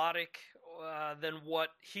melodic than what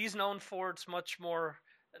he's known for. It's much more,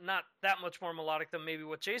 not that much more melodic than maybe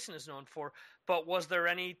what Jason is known for. But was there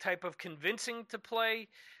any type of convincing to play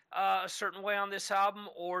a certain way on this album,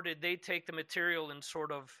 or did they take the material and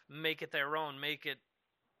sort of make it their own, make it,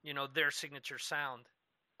 their signature sound?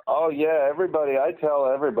 Oh, yeah, everybody. I tell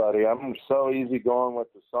everybody, I'm so easygoing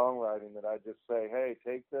with the songwriting that I just say, hey,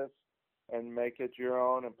 take this and make it your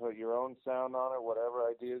own and put your own sound on it, whatever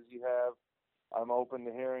ideas you have. I'm open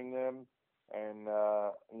to hearing them. And,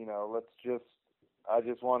 I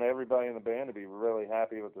just want everybody in the band to be really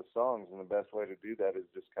happy with the songs. And the best way to do that is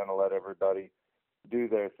just kind of let everybody do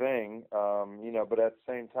their thing. But at the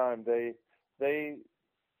same time, they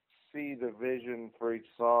see the vision for each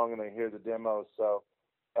song and they hear the demos. So,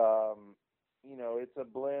 it's a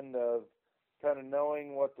blend of kind of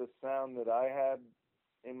knowing what the sound that I had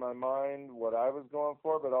in my mind, what I was going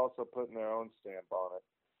for, but also putting their own stamp on it.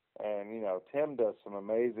 And, Tim does some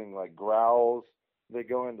amazing, growls. They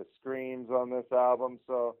go into screams on this album.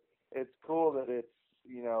 So it's cool that it's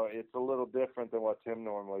a little different than what Tim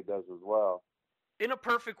normally does as well. In a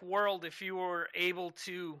perfect world, if you were able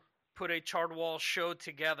to put a Chardwall show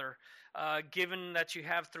together, given that you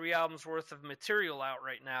have 3 albums worth of material out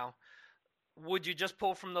right now, would you just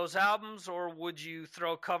pull from those albums, or would you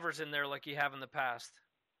throw covers in there like you have in the past?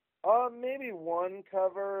 Maybe one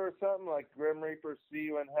cover or something like Grim Reaper, See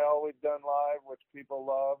You in Hell we've done live, which people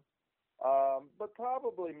love. But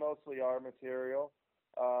probably mostly our material.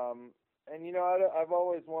 I've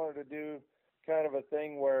always wanted to do kind of a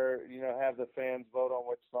thing where, have the fans vote on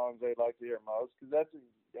which songs they'd like to hear most, because that's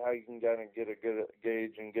how you can kind of get a good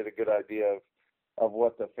gauge and get a good idea of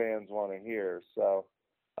what the fans want to hear. So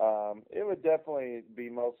it would definitely be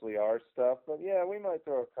mostly our stuff, but yeah, we might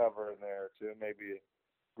throw a cover in there too, maybe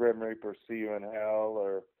Grim Reaper, See You in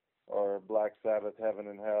Hell, or Black Sabbath, Heaven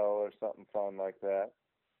and Hell, or something fun like that.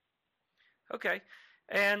 Okay.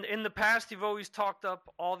 And in the past, you've always talked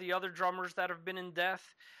up all the other drummers that have been in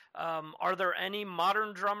Death. Are there any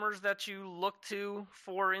modern drummers that you look to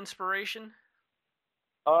for inspiration?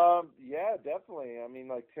 Yeah, definitely. I mean,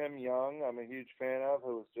 like Tim Young, I'm a huge fan of,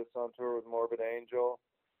 who was just on tour with Morbid Angel.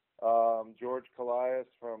 George Callias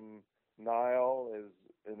from Nile is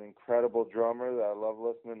an incredible drummer that I love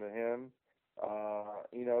listening to him.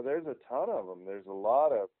 There's a ton of them. There's a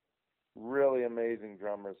lot of really amazing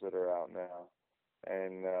drummers that are out now.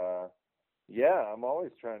 And, I'm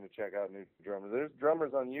always trying to check out new drummers. There's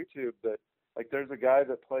drummers on YouTube that, there's a guy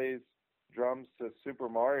that plays drums to Super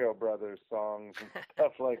Mario Brothers songs and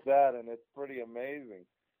stuff like that, and it's pretty amazing.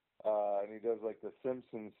 And he does, the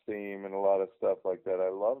Simpsons theme and a lot of stuff like that. I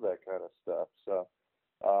love that kind of stuff. So,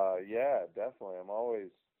 yeah, definitely. I'm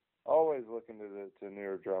always looking to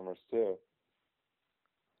newer drummers, too.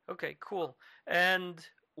 Okay, cool. And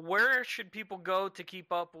where should people go to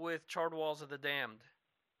keep up with Chardwalls of the Damned?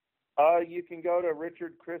 You can go to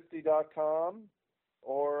richardchristy.com,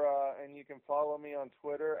 and you can follow me on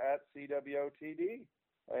Twitter at CWOTD,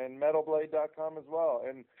 and metalblade.com as well.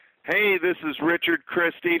 And hey, this is Richard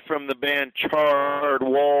Christy from the band Charred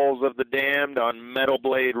Walls of the Damned on Metal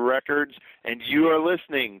Blade Records, and you are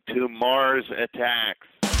listening to Mars Attacks.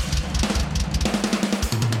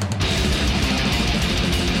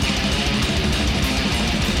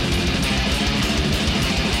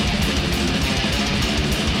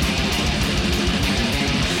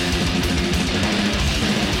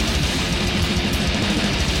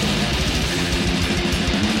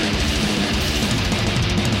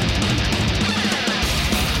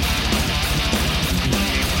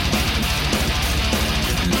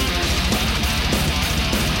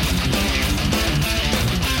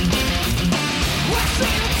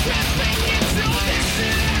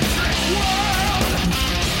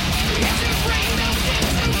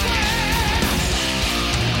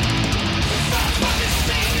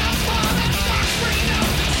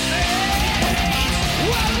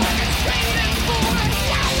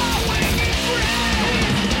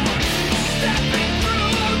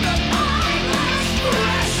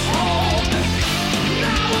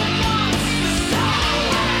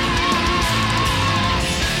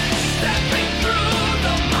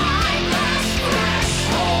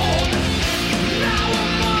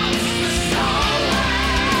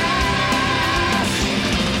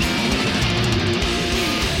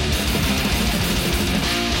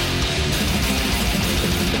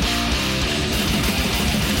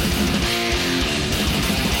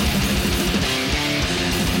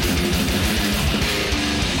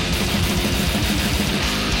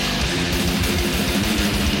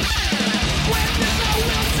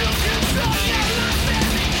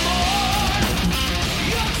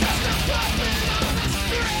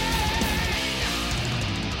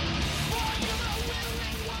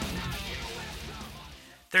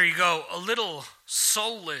 There you go. A little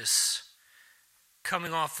Soulless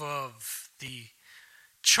coming off of the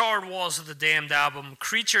Charred Walls of the Damned album,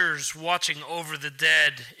 Creatures Watching Over the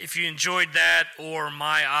Dead. If you enjoyed that or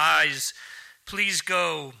My Eyes, please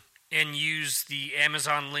go and use the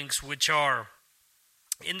Amazon links, which are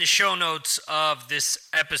in the show notes of this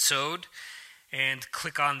episode, and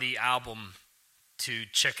click on the album to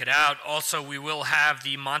check it out. Also, we will have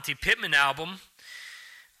the Monty Pittman album,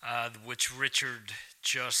 which Richard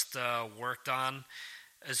just worked on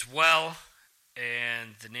as well.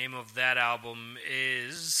 And the name of that album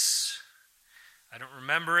is, I don't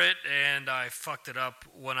remember it, and I fucked it up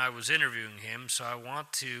when I was interviewing him, so I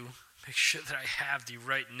want to make sure that I have the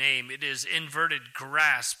right name. It is Inverted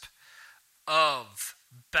Grasp of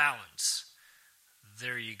Balance.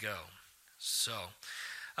 There you go. So,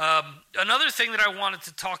 another thing that I wanted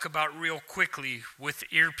to talk about real quickly with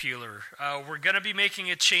Ear Peeler, we're going to be making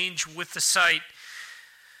a change with the site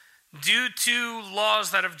due to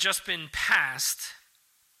laws that have just been passed.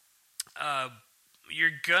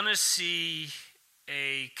 You're going to see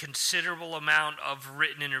a considerable amount of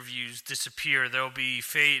written interviews disappear. They'll be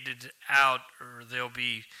faded out, or they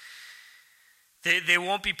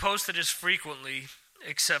won't be posted as frequently,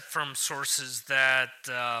 except from sources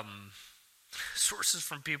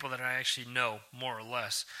from people that I actually know, more or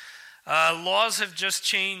less. Laws have just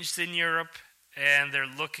changed in Europe, and they're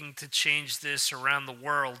looking to change this around the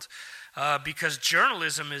world because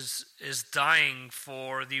journalism is dying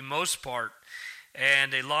for the most part.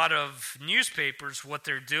 And a lot of newspapers, what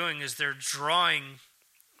they're doing is they're drawing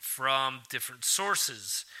from different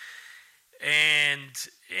sources. And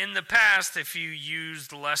in the past, if you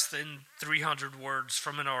used less than 300 words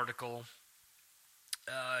from an article,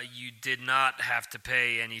 you did not have to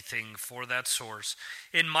pay anything for that source.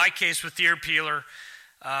 In my case with Ear Peeler,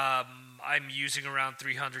 I'm using around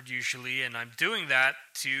 300 usually, and I'm doing that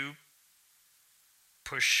to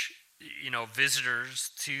push,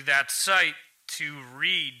 visitors to that site to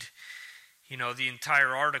read, the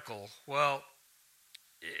entire article. Well,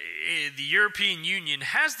 the European Union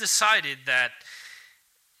has decided that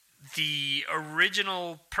the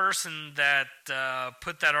original person that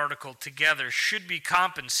put that article together should be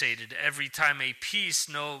compensated every time a piece,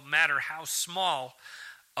 no matter how small,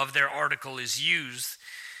 of their article is used.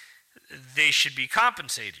 They should be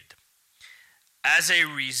compensated. As a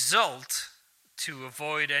result, to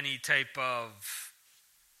avoid any type of,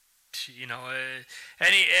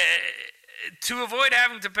 to avoid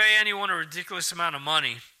having to pay anyone a ridiculous amount of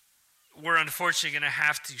money, we're unfortunately going to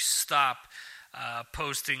have to stop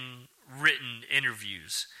posting written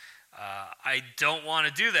interviews. I don't want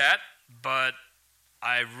to do that, but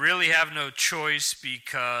I really have no choice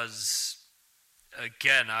because,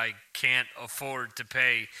 again, I can't afford to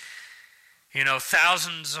pay,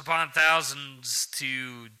 thousands upon thousands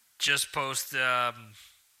to just post,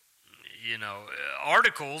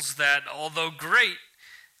 articles that, although great,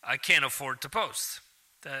 I can't afford to post.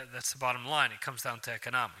 That's the bottom line. It comes down to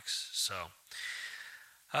economics. So,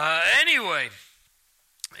 anyway,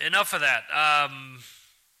 enough of that.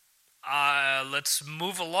 Let's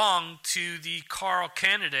move along to the Carl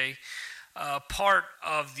Canedy part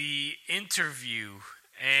of the interview.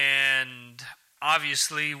 And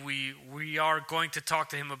obviously, we are going to talk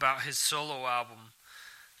to him about his solo album,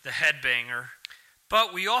 The Headbanger.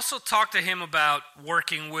 But we also talked to him about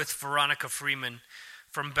working with Veronica Freeman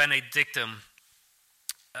from Benedictum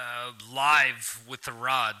live with the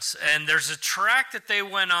Rods. And there's a track that they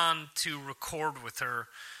went on to record with her,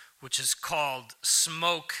 which is called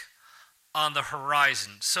Smoke on the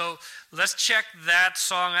Horizon. So let's check that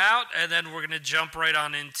song out, and then we're going to jump right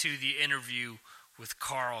on into the interview with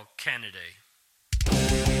Carl Canedy.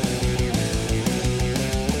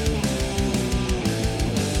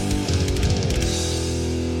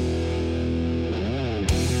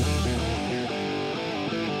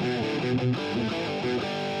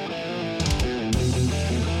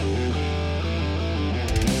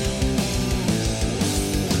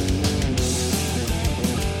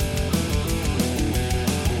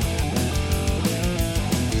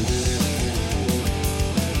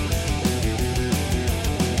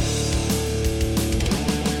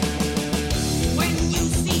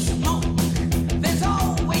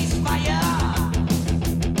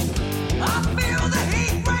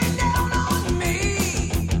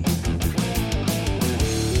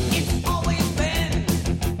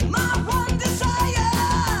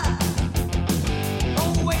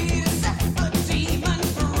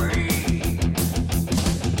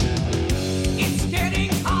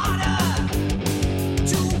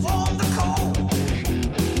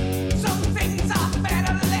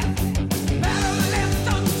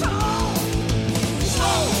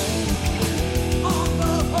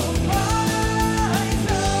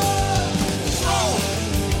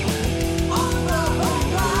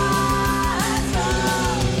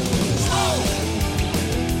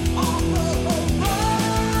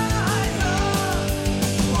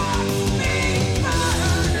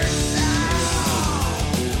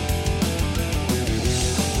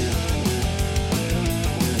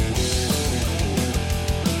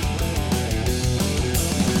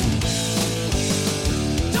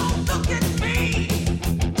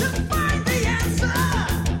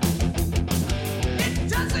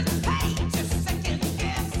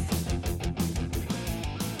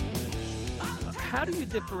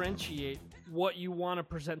 differentiate what you want to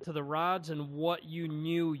present to the Rods and what you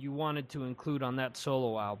knew you wanted to include on that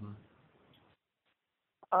solo album?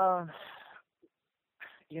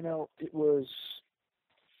 It was,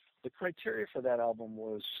 the criteria for that album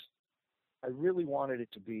was, I really wanted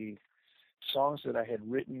it to be songs that I had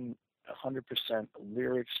written 100%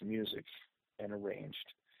 lyrics, music, and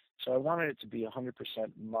arranged. So I wanted it to be 100%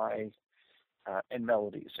 my, and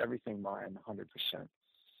melodies, everything mine,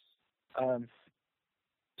 100%.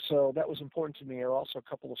 So that was important to me. There were also a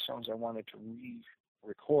couple of songs I wanted to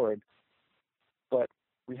re-record, but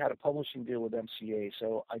we had a publishing deal with MCA,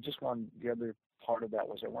 so I just wanted, the other part of that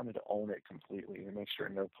was I wanted to own it completely and make sure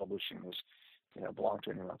no publishing was, belonged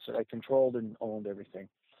to anyone else. So I controlled and owned everything.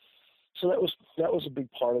 So that was a big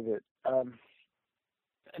part of it. And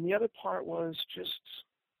the other part was just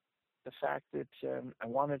the fact that I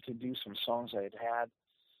wanted to do some songs I had,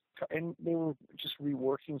 and they were just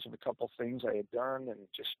reworkings of a couple things I had done, and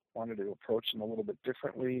just wanted to approach them a little bit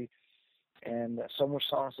differently. And some were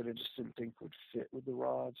songs that I just didn't think would fit with the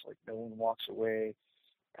Rods, like No One Walks Away,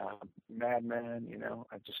 Madman.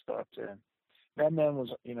 I just thought Madman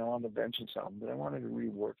was, on the Vengeance album, but I wanted to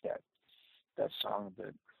rework that song a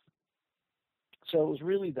bit. So it was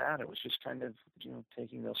really that. It was just kind of,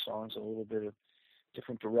 taking those songs a little bit of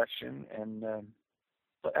different direction, and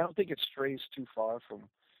but I don't think it strays too far from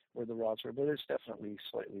where the Rods were, but it's definitely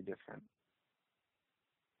slightly different.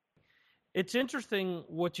 It's interesting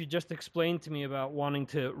what you just explained to me about wanting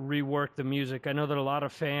to rework the music. I know that a lot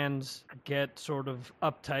of fans get sort of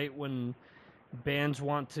uptight when bands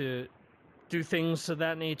want to do things of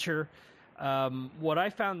that nature. What I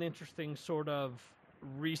found interesting, sort of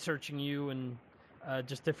researching you and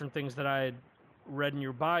just different things that I had read in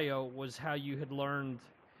your bio, was how you had learned,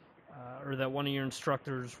 or that one of your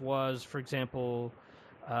instructors was, for example,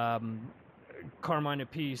 Carmine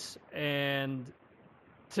Appice. And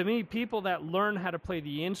to me, people that learn how to play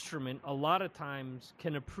the instrument a lot of times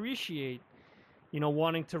can appreciate,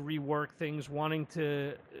 wanting to rework things, wanting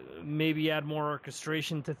to maybe add more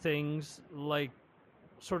orchestration to things, like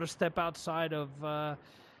sort of step outside of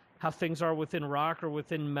how things are within rock or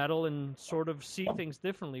within metal, and sort of see things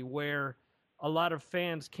differently, where a lot of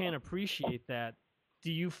fans can't appreciate that.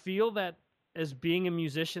 Do you feel that, as being a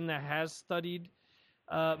musician that has studied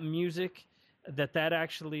music, that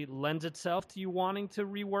actually lends itself to you wanting to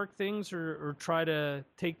rework things or try to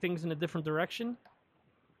take things in a different direction?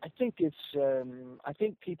 I think I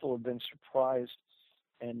think people have been surprised,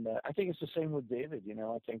 and I think it's the same with David.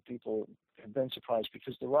 I think people have been surprised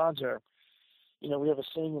because the Rods are, we have a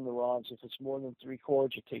saying in the Rods: if it's more than 3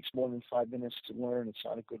 chords, it takes more than 5 minutes to learn. It's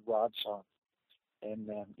not a good Rod song.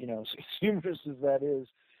 And as humorous as that is,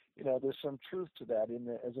 there's some truth to that.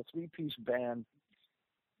 As a 3-piece band,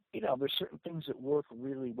 there's certain things that work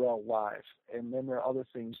really well live, and then there are other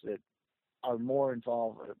things that are more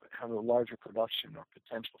involved, have a larger production or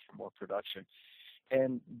potential for more production,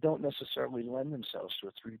 and don't necessarily lend themselves to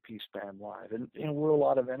a 3-piece band live. And we're a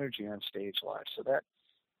lot of energy on stage live, so that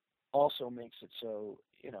also makes it so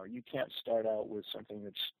you can't start out with something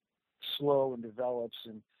that's slow and develops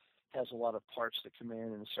and has a lot of parts that come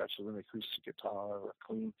in and starts with an acoustic guitar or a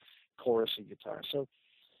clean chorusy guitar. So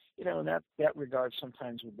in that regard,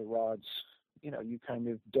 sometimes with the Rods, you kind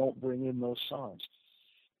of don't bring in those songs.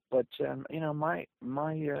 But I've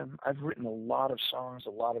written a lot of songs, a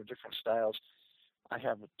lot of different styles. I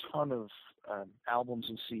have a ton of albums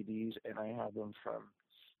and CDs, and I have them from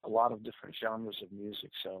a lot of different genres of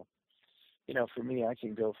music. So, for me, I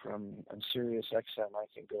can go from on Sirius XM, I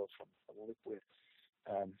can go from liquid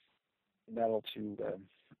metal to,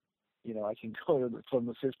 I can go from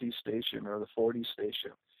the 50 station or the 40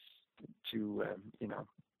 station to,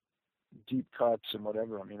 deep cuts and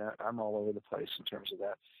whatever. I mean, I'm all over the place in terms of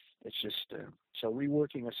that. It's just, so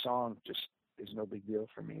reworking a song just is no big deal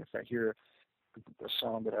for me. If I hear a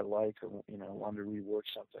song that I like or, want to rework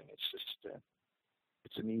something, it's just,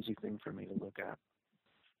 it's an easy thing for me to look at.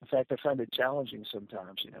 In fact, I find it challenging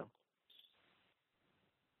sometimes,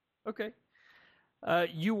 Okay.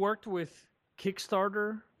 You worked with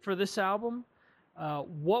Kickstarter for this album.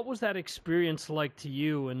 What was that experience like to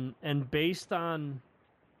you? And based on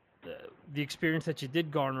the experience that you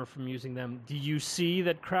did garner from using them, do you see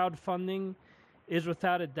that crowdfunding is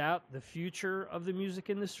without a doubt the future of the music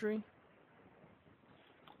industry?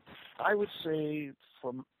 I would say,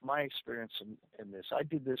 from my experience in this, I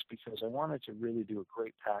did this because I wanted to really do a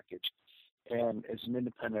great package. And as an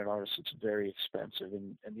independent artist, it's very expensive,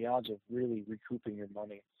 and the odds of really recouping your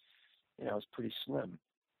money, is pretty slim.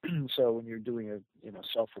 So when you're doing a,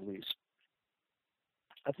 self-release,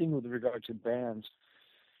 I think with regard to bands,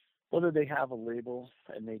 whether they have a label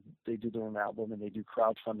and they do their own album and they do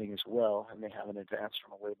crowdfunding as well, and they have an advance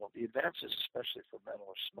from a label. The advances, especially for metal,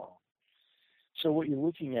 are small. So what you're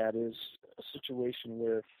looking at is a situation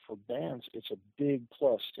where for bands, it's a big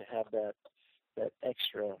plus to have that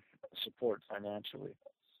extra support financially.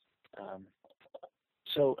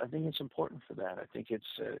 So I think it's important for that. I think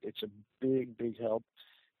it's a big help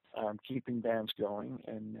keeping bands going.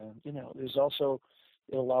 And, there's also,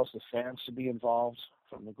 it allows the fans to be involved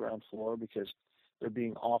from the ground floor because they're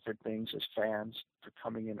being offered things as fans for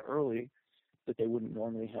coming in early that they wouldn't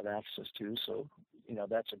normally have access to. So,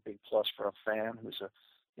 that's a big plus for a fan who's a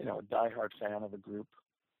diehard fan of a group.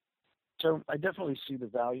 So I definitely see the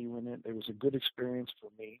value in it. It was a good experience for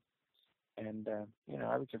me. And,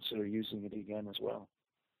 I would consider using it again as well.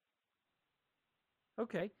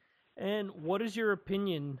 Okay. And what is your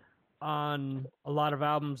opinion on a lot of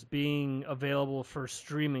albums being available for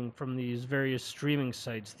streaming from these various streaming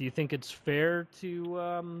sites? Do you think it's fair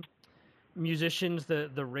to musicians,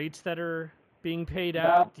 the rates that are being paid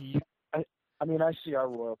out? Do you... I see our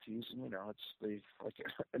royalties, and it's like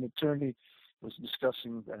an attorney was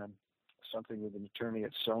discussing something with an attorney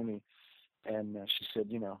at Sony, and she said,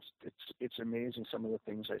 it's amazing some of the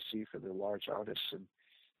things I see for the large artists and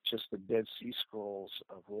just the Dead Sea Scrolls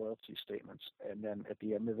of royalty statements, and then at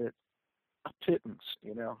the end of it, a pittance,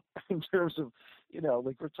 in terms of,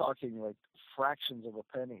 like we're talking like fractions of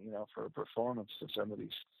a penny, for a performance to some of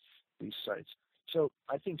these sites. So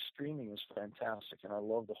I think streaming is fantastic, and I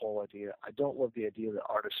love the whole idea. I don't love the idea that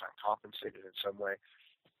artists aren't compensated in some way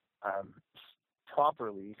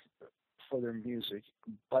properly for their music.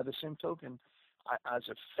 By the same token, as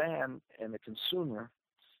a fan and a consumer,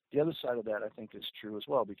 the other side of that I think is true as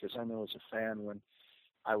well, because I know as a fan when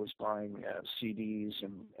I was buying CDs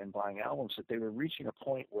and buying albums that they were reaching a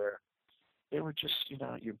point where they were just,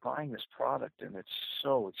 you're buying this product and it's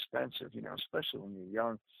so expensive, especially when you're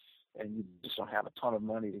young and you just don't have a ton of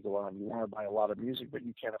money to go out and you want to buy a lot of music, but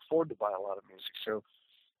you can't afford to buy a lot of music. So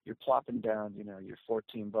you're plopping down, your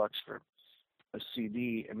 $14 for a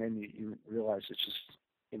CD, and then you realize it's just,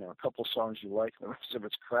 a couple songs you like and the rest of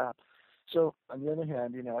it's crap. So on the other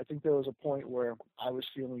hand, I think there was a point where I was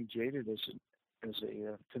feeling jaded as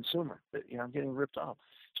a consumer, that I'm getting ripped off.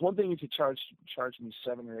 It's one thing if you charge me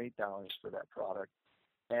 $7 or $8 for that product,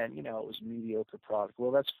 and it was a mediocre product.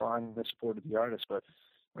 Well, that's fine. I supported the artist, but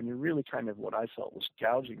when you're really kind of what I felt was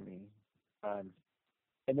gouging me,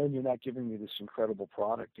 and then you're not giving me this incredible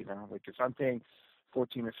product, like if I'm paying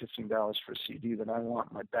 $14 or $15 for a CD, then I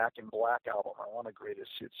want my Back in Black album. I want a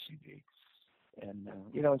greatest hits CD. And,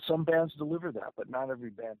 and some bands deliver that, but not every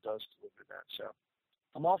band does deliver that. So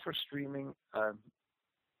I'm all for streaming, and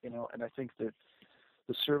I think that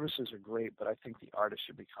the services are great, but I think the artist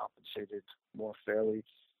should be compensated more fairly.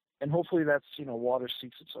 And hopefully that's, water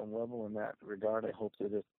seeks its own level in that regard. I hope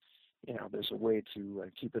that there's a way to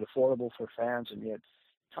keep it affordable for fans and yet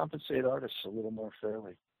compensate artists a little more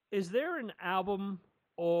fairly. Is there an album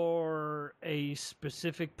or a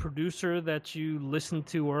specific producer that you listened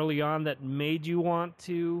to early on that made you want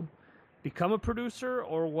to become a producer,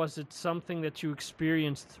 or was it something that you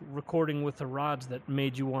experienced recording with the Rods that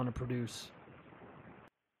made you want to produce?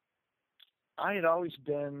 I had always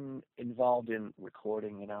been involved in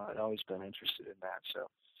recording, I'd always been interested in that. So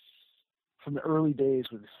from the early days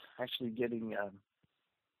with actually getting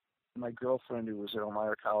my girlfriend, who was at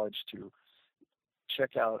Elmira College, to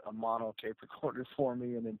check out a mono tape recorder for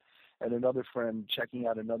me, and another friend checking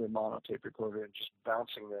out another mono tape recorder and just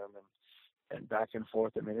bouncing them and back and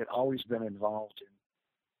forth. I mean, I'd always been involved in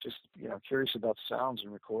just, curious about sounds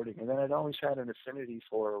and recording. And then I'd always had an affinity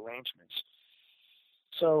for arrangements.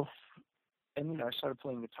 So, and, I started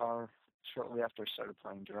playing guitar shortly after I started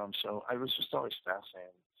playing drums. So I was just always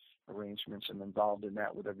fascinated with arrangements and involved in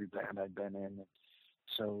that with every band I'd been in. And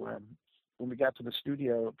so when we got to the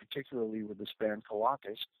studio, particularly with this band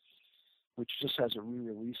Colacas, which just has a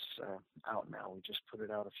re-release out now. We just put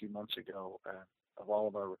it out a few months ago of all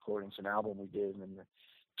of our recordings, an album we did, and the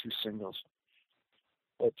 2 singles.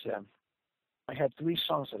 But I had 3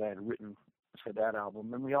 songs that I had written for that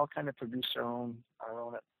album, and we all kind of produced our own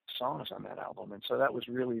songs on that album. And so that was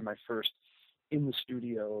really my first in the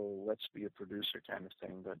studio, let's be a producer kind of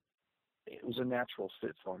thing. But it was a natural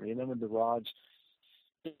fit for me. And then with the Rods,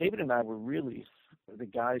 David and I were really the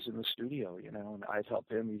guys in the studio, and I'd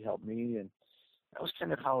help him, he'd help me, and that was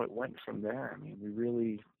kind of how it went from there. I mean,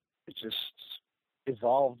 it just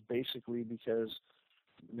evolved basically because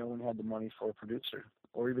no one had the money for a producer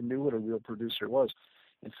or even knew what a real producer was.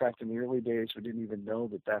 In fact, in the early days, we didn't even know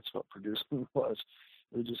that that's what producing was.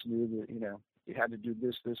 We just knew that, you had to do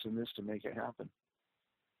this, this, and this to make it happen.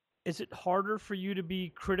 Is it harder for you to be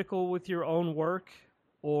critical with your own work,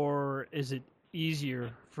 or is it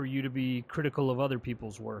easier for you to be critical of other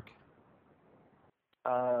people's work?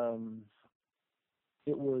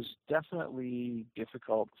 It was definitely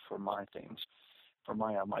difficult for my things, for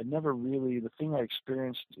my album. I never really, the thing I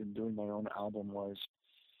experienced in doing my own album was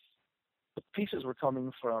the pieces were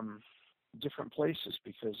coming from different places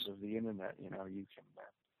because of the internet. You know, you can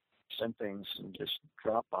send things and just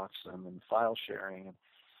Dropbox them and file sharing. And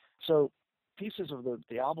so pieces of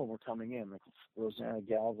the album were coming in. Like Rosanna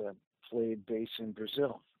Galva played bass in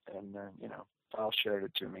Brazil and, file shared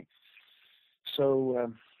it to me.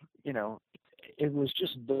 So, it was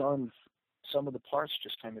just done. Some of the parts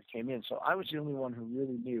just kind of came in. So I was the only one who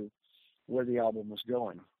really knew where the album was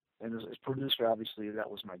going. And as producer, obviously, that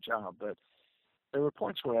was my job. But there were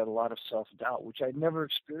points where I had a lot of self-doubt, which I'd never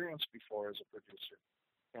experienced before as a producer.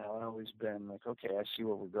 I'd always been like, okay, I see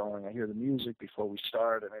where we're going. I hear the music before we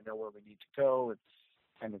start, and I know where we need to go, and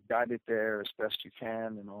kind of guide it there as best you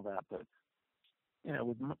can and all that. But,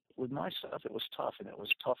 with my stuff, it was tough, and it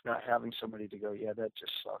was tough not having somebody to go, yeah, that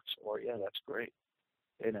just sucks, or yeah, that's great.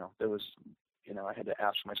 There was, I had to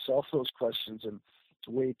ask myself those questions, and it's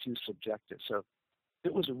way too subjective. So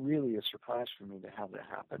it was really a surprise for me to have that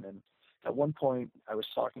happen. And at one point, I was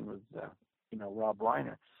talking with, Rob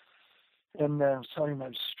Reiner, and I was telling him I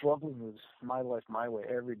was struggling with My Life, My Way.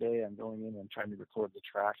 Every day I'm going in and trying to record the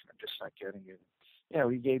track, and I'm just not getting it.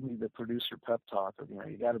 He gave me the producer pep talk of,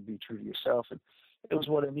 you got to be true to yourself. And it was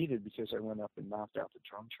what I needed because I went up and knocked out the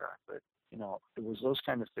drum track. But, it was those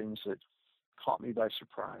kind of things that caught me by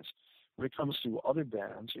surprise. When it comes to other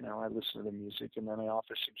bands, I listen to the music and then I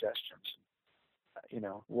offer suggestions.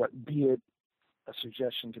 Be it a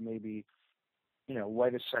suggestion to maybe,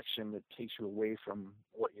 write a section that takes you away from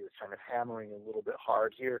what you're kind of hammering a little bit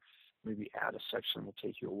hard here. Maybe add a section that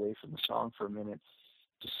take you away from the song for a minute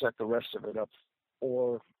to set the rest of it up,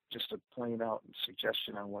 or just a plain out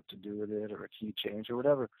suggestion on what to do with it or a key change or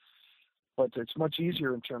whatever. But it's much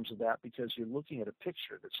easier in terms of that because you're looking at a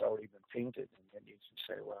picture that's already been painted, and then you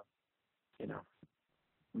can say, well,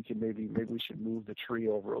 we can maybe we should move the tree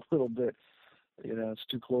over a little bit. It's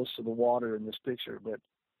too close to the water in this picture. But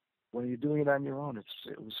when you're doing it on your own,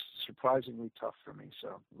 it was surprisingly tough for me.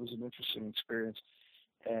 So it was an interesting experience,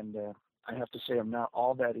 and I have to say I'm not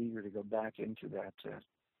all that eager to go back into that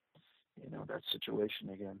that situation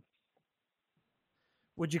again.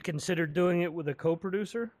 Would you consider doing it with a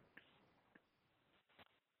co-producer?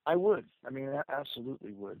 I would. I mean, I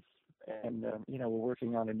absolutely would. And, we're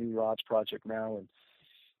working on a new Rod's project now, and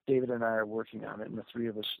David and I are working on it, and the three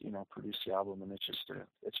of us, produce the album, and it's just,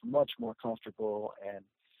 it's much more comfortable, and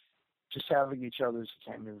just having each other's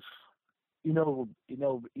kind of,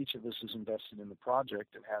 each of us is invested in the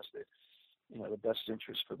project and has the best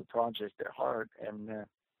interest for the project at heart, and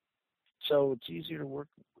so it's easier to work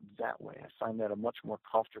that way. I find that a much more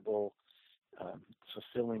comfortable,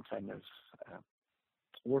 fulfilling kind of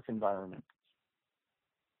work environment.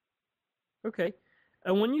 Okay.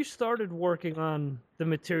 And when you started working on the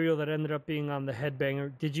material that ended up being on the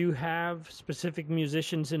Headbanger, did you have specific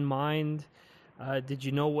musicians in mind? Did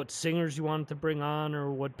you know what singers you wanted to bring on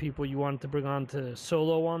or what people you wanted to bring on to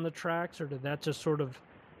solo on the tracks, or did that just sort of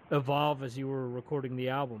evolve as you were recording the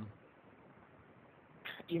album?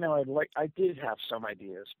 I did have some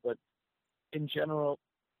ideas, but in general,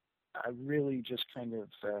 I really just kind of,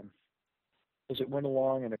 as it went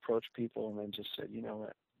along and approached people and then just said,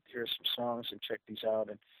 here's some songs and check these out.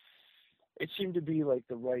 And it seemed to be like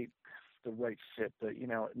the right fit. But,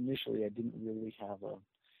 initially I didn't really have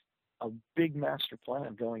a big master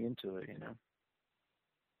plan going into it,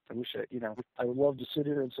 I wish I would love to sit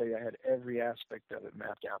here and say I had every aspect of it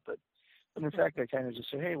mapped out, but in fact, I kind of just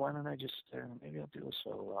said, hey, why don't I just, maybe I'll do a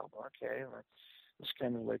solo album. Okay. Or it's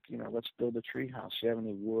kind of like, let's build a tree house. You have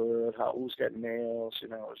any wood? Who's got nails?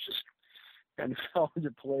 It's just kind of fell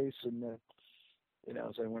into place and,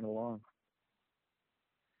 as I went along.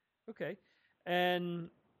 Okay. And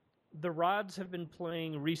the Rods have been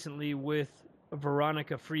playing recently with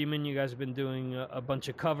Veronica Freeman. You guys have been doing a bunch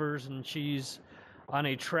of covers, and she's on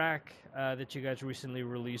a track that you guys recently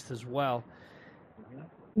released as well.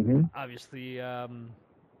 Mm-hmm. Obviously,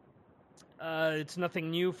 it's nothing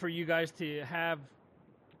new for you guys to have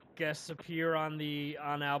guests appear on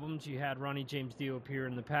albums. You had Ronnie James Dio appear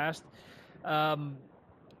in the past.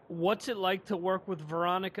 What's it like to work with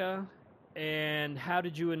Veronica, and how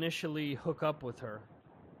did you initially hook up with her?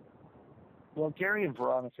 Well, Gary and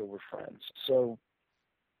Veronica were friends. So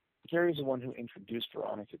Gary's the one who introduced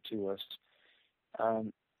Veronica to us.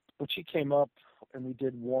 When she came up and we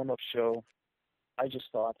did warm-up show, I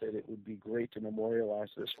just thought that it would be great to memorialize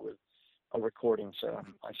this with a recording. So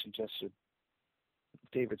I suggested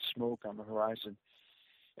David Smoke on the Horizon.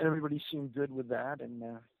 And everybody seemed good with that, and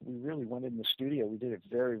we really went in the studio. We did it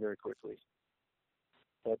very, very quickly.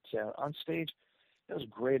 But on stage, it was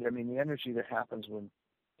great. I mean, the energy that happens when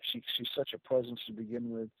she's such a presence to begin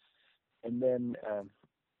with, and then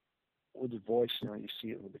with the voice, you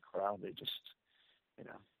see it with the crowd. They just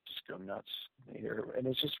go nuts. They hear it. And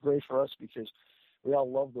it's just great for us because we all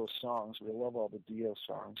love those songs. We love all the Dio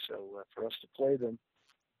songs. So for us to play them,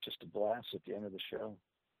 just a blast at the end of the show.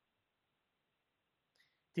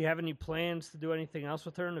 Do you have any plans to do anything else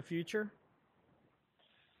with her in the future?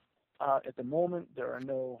 At the moment, there are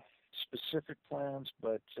no specific plans,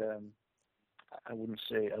 but I wouldn't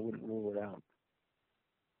rule it out.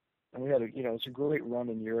 And we had it's a great run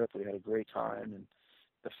in Europe. We had a great time, and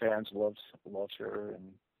the fans loved her,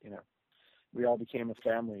 and we all became a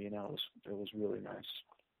family. It was really nice.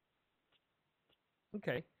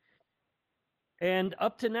 Okay. And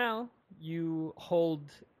up to now, you hold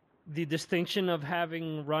the distinction of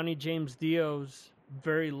having Ronnie James Dio's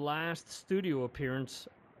very last studio appearance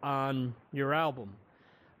on your album.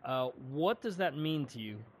 What does that mean to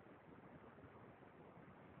you?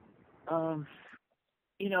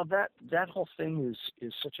 That whole thing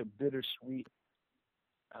is such a bittersweet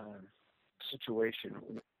situation,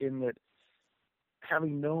 in that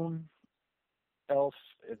having known Elf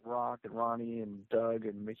and Rock and Ronnie and Doug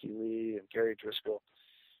and Mickey Lee and Gary Driscoll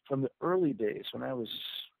from the early days when I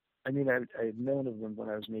had known of them when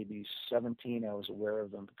I was maybe 17. I was aware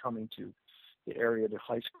of them coming to the area to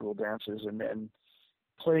high school dances, and then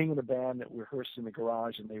playing in a band that rehearsed in the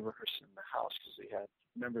garage, and they rehearsed in the house because they had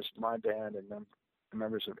members of my band and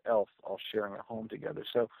members of Elf all sharing a home together.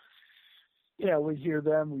 So, we'd hear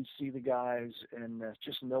them, we'd see the guys, and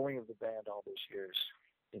just knowing of the band all those years,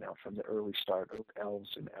 from the early start of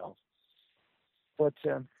Elves and Elf. But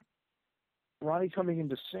Ronnie coming in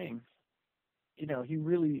to sing, he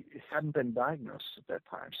really hadn't been diagnosed at that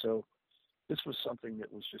time. So this was something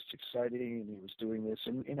that was just exciting, and he was doing this.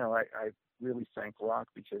 And, I really thank Rock,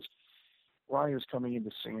 because Ronnie was coming in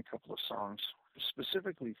to sing a couple of songs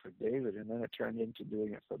specifically for David, and then it turned into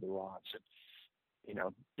doing it for the Rods. And,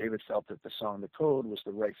 David felt that the song The Code was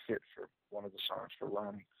the right fit for one of the songs for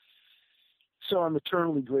Ronnie. So I'm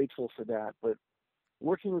eternally grateful for that. But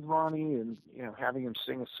working with Ronnie and, having him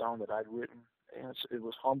sing a song that I'd written, it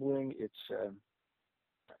was humbling. It's,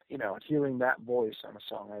 hearing that voice on a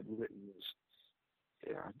song I'd written was,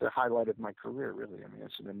 the highlight of my career, really. I mean,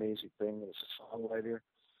 it's an amazing thing as a songwriter.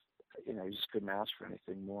 You just couldn't ask for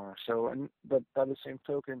anything more. So, but by the same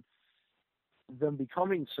token, them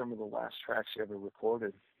becoming some of the last tracks he ever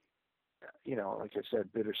recorded, like I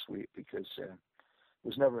said, bittersweet, because it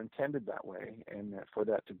was never intended that way. And for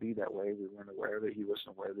that to be that way, we weren't aware of it. He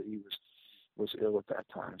wasn't aware that he was ill at that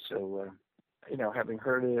time. So, having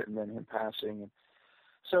heard it and then him passing. And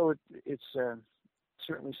so it's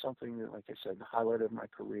certainly something that, like I said, the highlight of my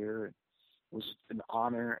career. It was an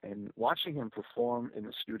honor. And watching him perform in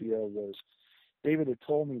the studio was, David had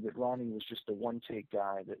told me that Ronnie was just a one-take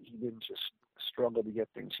guy, that he didn't just struggle to get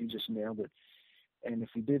things. He just nailed it. And if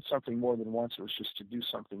he did something more than once, it was just to do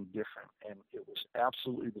something different. And it was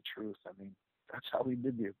absolutely the truth. I mean, that's how he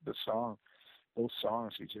did the song. Those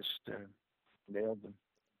songs, he just nailed them.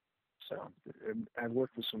 So I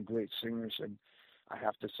worked with some great singers, and I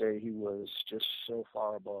have to say he was just so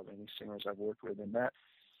far above any singers I've worked with. And that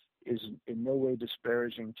is in no way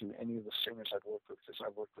disparaging to any of the singers I've worked with, because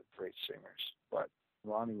I've worked with great singers. But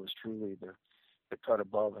Ronnie was truly the cut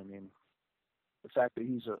above. I mean, the fact that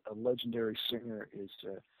he's a legendary singer is,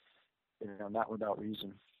 not without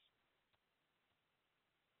reason.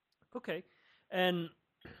 Okay. And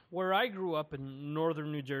where I grew up in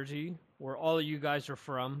northern New Jersey, where all of you guys are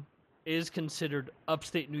from, is considered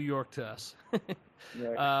upstate New York to us.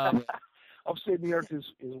 Yeah. Upstate New York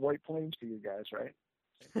is White Plains for you guys, right?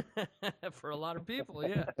 For a lot of people,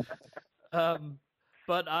 yeah.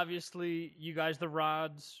 But obviously, you guys, the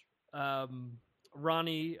Rods,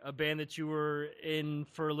 Ronnie, a band that you were in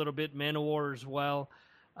for a little bit, Man of War as well,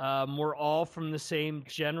 we're all from the same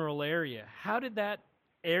general area. How did that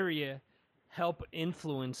area help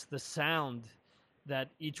influence the sound that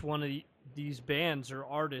each one of these bands or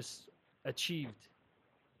artists achieved?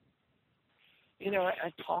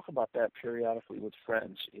 I talk about that periodically with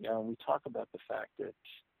friends, and we talk about the fact that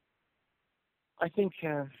I think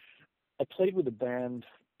I played with a band,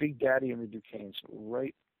 Big Daddy and the Duquesnes,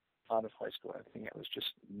 right out of high school. I think I was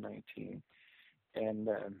just 19. And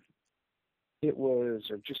I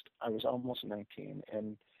was almost 19.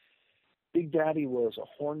 And Big Daddy was a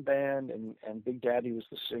horn band, and Big Daddy was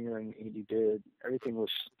the singer, and he did everything was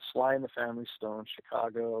Sly and the Family Stone,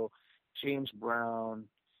 Chicago, James Brown,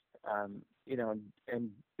 and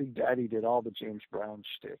Big Daddy did all the James Brown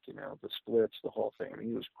shtick, the splits, the whole thing. I mean,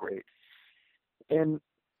 he was great. And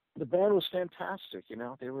the band was fantastic,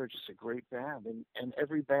 They were just a great band. And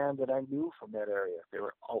every band that I knew from that area,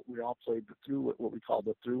 we all played what we call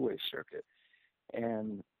the throughway circuit.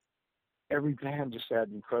 And every band just had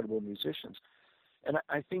incredible musicians. And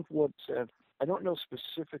I think I don't know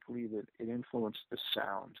specifically that it influenced the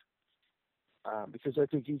sound, because I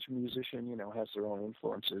think each musician, has their own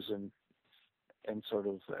influences and sort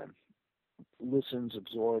of listens,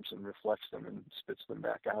 absorbs, and reflects them and spits them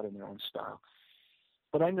back out in their own style.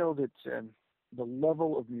 But I know that the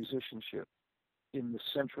level of musicianship in the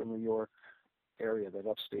central New York area, that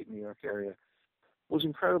upstate New York area, was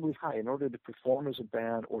incredibly high. In order to perform as a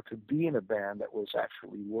band or to be in a band that was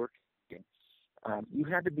actually working, you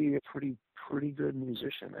had to be a pretty good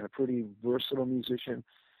musician and a pretty versatile musician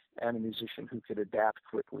and a musician who could adapt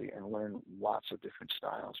quickly and learn lots of different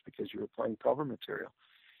styles, because you were playing cover material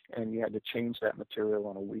and you had to change that material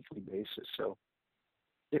on a weekly basis. So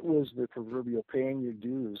it was the proverbial paying your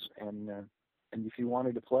dues, and if you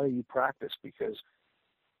wanted to play, you practiced, because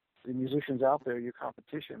the musicians out there, your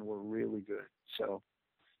competition, were really good. So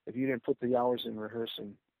if you didn't put the hours in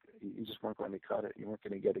rehearsing, you just weren't going to cut it. You weren't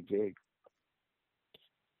going to get a gig.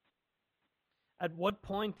 At what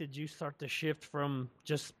point did you start to shift from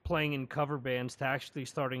just playing in cover bands to actually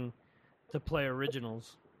starting to play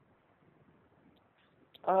originals?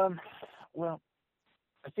 Well,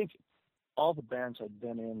 I think all the bands I'd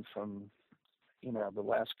been in from, the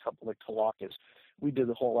last couple of Calakas, we did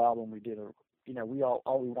the whole album. We did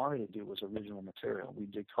all we wanted to do was original material. We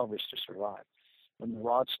did covers to survive. When the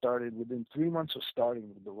Rods started, within 3 months of starting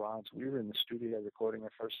with the Rods, we were in the studio recording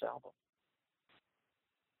our first album.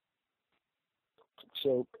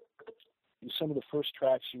 So some of the first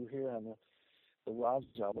tracks you hear on the Rods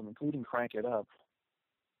album, including Crank It Up,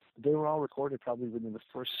 they were all recorded probably within the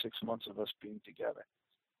first 6 months of us being together.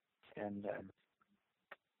 And,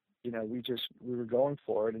 we were going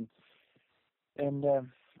for it.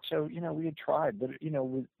 So, we had tried. But,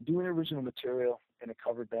 with doing original material in a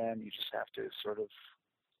cover band, you just have to sort of,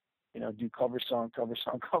 do cover song,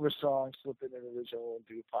 slip in an original, and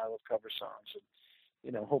do a pile of cover songs. And,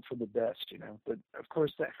 hope for the best, But, of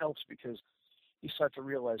course, that helps because you start to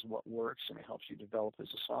realize what works, and it helps you develop as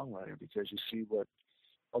a songwriter, because you see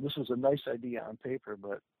this was a nice idea on paper,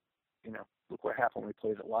 but, look what happened when we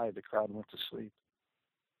played it live. The crowd went to sleep.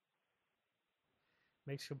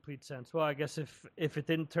 Makes complete sense. Well, I guess if it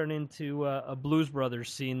didn't turn into a Blues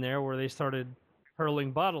Brothers scene there where they started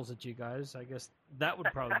hurling bottles at you guys, I guess that would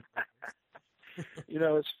probably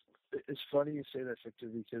It's funny you say that, Victor,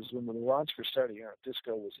 because when the Rods first started,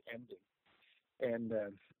 disco was ending. And,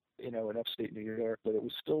 in upstate New York, but it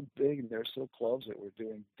was still big, and there were still clubs that were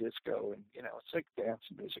doing disco, and, it's like dance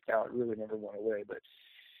music now. It really never went away. But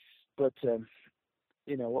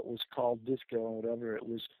what was called disco and whatever it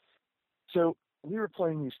was. So we were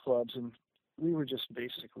playing these clubs, and we were just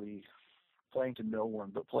basically playing to no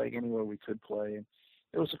one, but playing anywhere we could play. And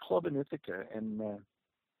there was a club in Ithaca, and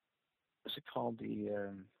what's it called? I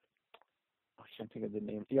can't think of the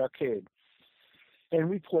name. The Arcade. And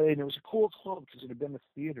we played, and it was a cool club because it had been a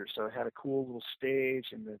theater, so it had a cool little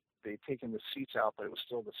stage, and they'd taken the seats out, but it was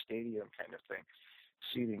still the stadium kind of thing,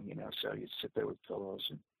 seating, so you'd sit there with pillows.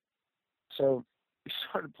 And so we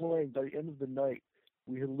started playing. By the end of the night,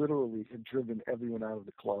 we had literally driven everyone out of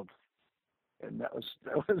the club, and that was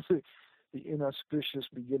the inauspicious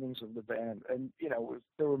beginnings of the band. And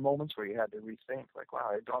there were moments where you had to rethink, like,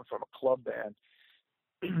 wow, I'd gone from a club band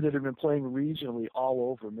that had been playing regionally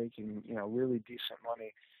all over, making really decent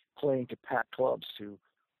money, playing to packed clubs, to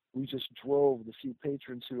we just drove the few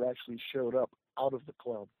patrons who actually showed up out of the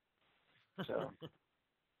club. So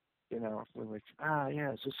we're like,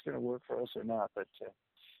 is this going to work for us or not? But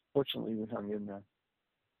fortunately, we hung in there.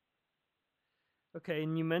 Okay,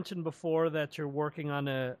 and you mentioned before that you're working on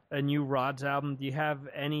a new Rods album. Do you have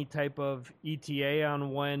any type of ETA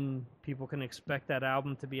on when people can expect that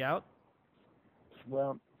album to be out?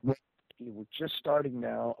 Well, we're just starting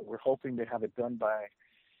now. We're hoping to have it done by,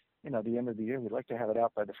 the end of the year. We'd like to have it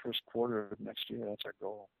out by the first quarter of next year. That's our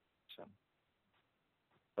goal. So,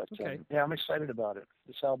 but okay. I'm excited about it.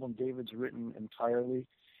 This album, David's written entirely,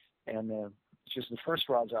 and it's just the first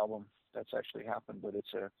Rods album that's actually happened. But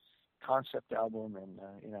it's a concept album, and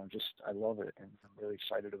I love it, and I'm really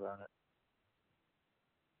excited about it.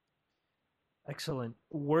 Excellent.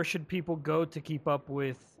 Where should people go to keep up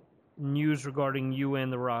with news regarding you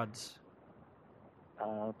and the Rods?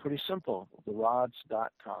 Pretty simple,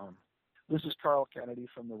 therods.com. This is Carl Canedy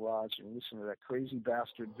from the Rods. You're listening to that crazy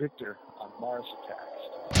bastard Victor on Mars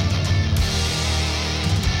Attacks.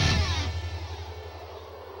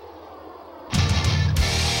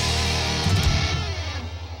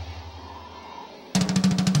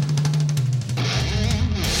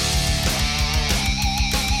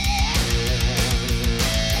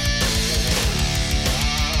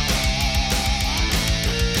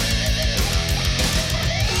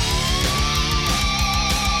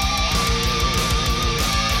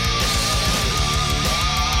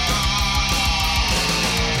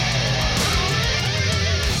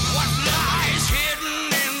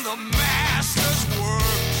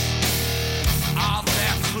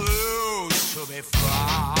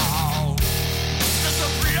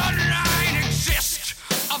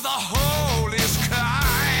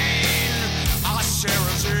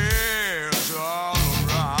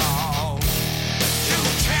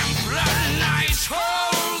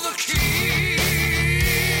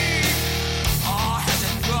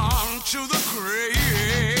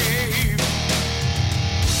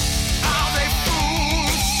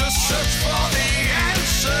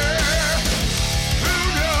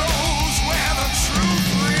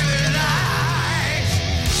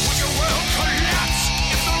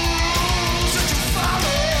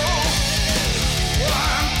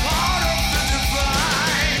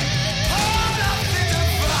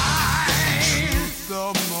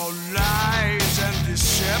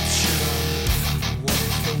 deception? What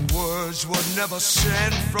if the words were never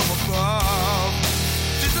sent from above?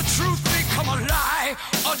 Did the truth become a lie,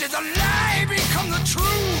 or did the lie become the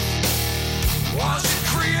truth? Was it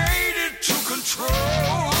created to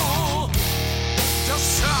control? Does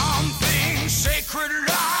something sacred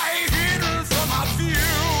lie hidden from our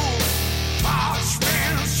view?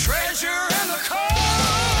 Parchment's treasure in the cold.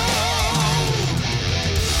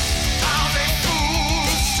 Are they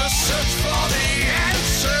fools to search for the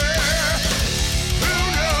answer? Who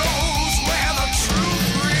knows where the truth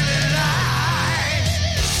really lies?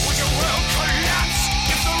 Would your world collapse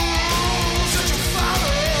if the rules that you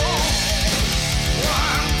follow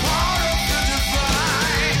weren't part of the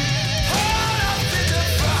divine? Part of the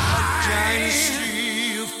divine. A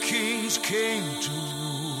dynasty of kings came to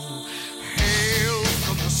rule, hailed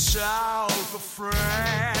from the south of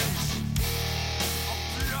France.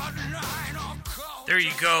 There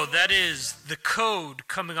you go. That is The Code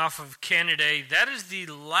coming off of Canedy. That is the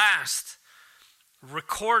last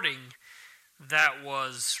recording that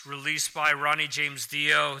was released by Ronnie James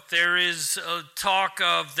Dio. There is a talk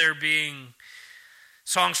of there being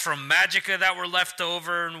songs from Magica that were left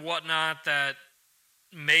over and whatnot that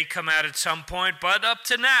may come out at some point, but up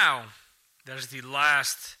to now, that is the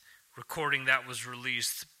last recording that was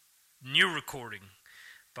released. New recording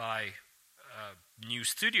by new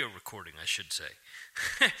studio recording, I should say,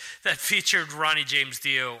 that featured Ronnie James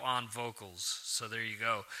Dio on vocals. So there you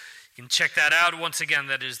go. You can check that out. Once again,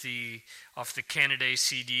 that is off the Canedy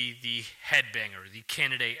CD, the Headbanger, the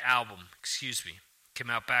Canedy album,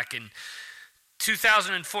 came out back in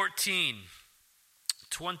 2014,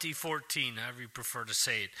 however you prefer to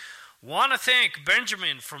say it. Want to thank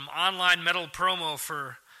Benjamin from Online Metal Promo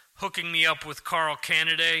for hooking me up with Carl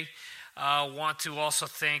Canedy. Want to also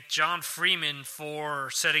thank John Freeman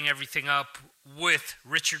for setting everything up with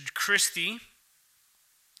Richard Christy.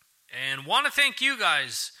 And want to thank you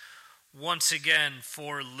guys once again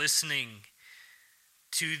for listening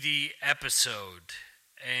to the episode.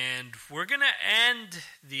 And we're going to end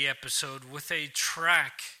the episode with a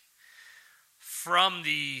track from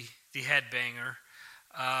the Headbanger.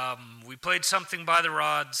 We played something by the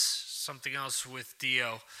Rods, something else with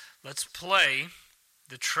Dio. Let's play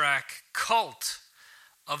the track Cult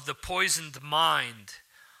of the Poisoned Mind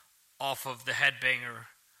off of the Headbanger,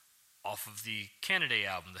 off of the Canedy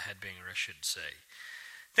album, the Headbanger, I should say.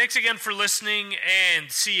 Thanks again for listening,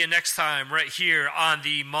 and see you next time right here on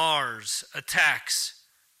the Mars Attacks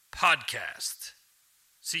podcast.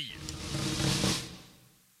 See you.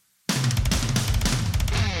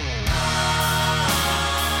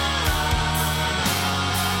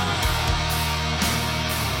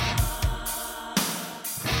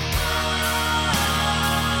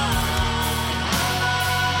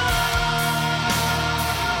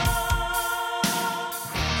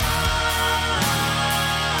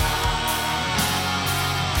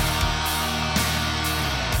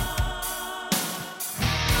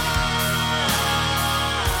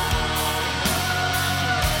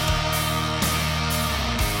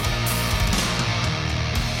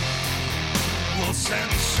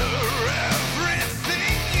 Censor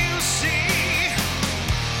everything you see.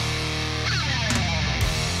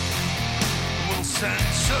 We'll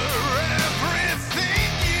censor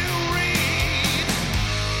everything you read.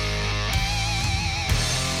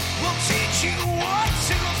 We'll teach you what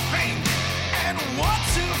to think and what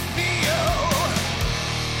to feel.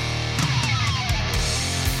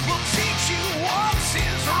 We'll teach you what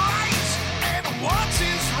is right and what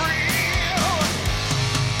is real.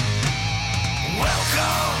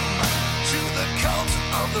 Welcome to the cult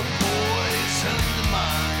of the poisoned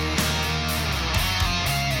mind.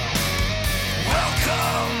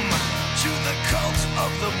 Welcome to the cult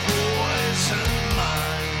of the poisoned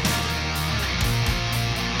mind.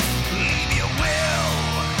 Leave your will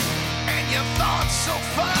and your thoughts so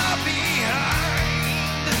far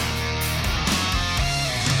behind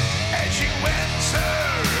as you enter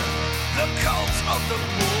the cult of the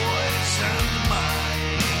poisoned mind.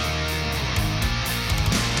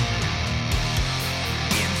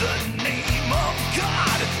 The name of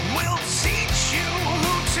God will teach you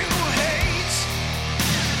who to hate.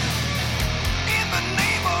 In the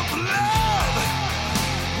name of love,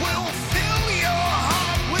 will fill your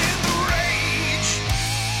heart with rage.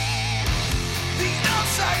 The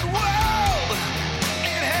outside world,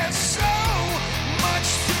 it has so much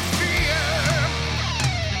to fear.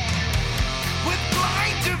 With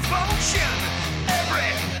blind devotion,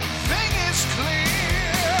 everything is clear.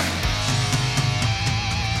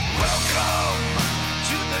 Welcome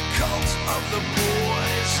to the cult of the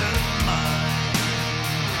poisoned mind.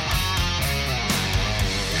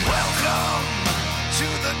 Welcome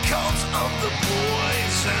the cult of the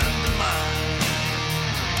boys and mine.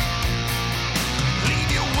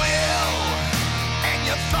 Leave your will and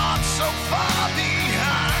your thoughts so far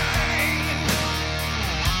behind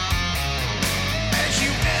as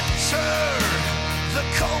you enter the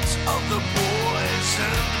cult of the boys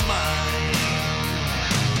and mine.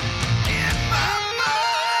 In my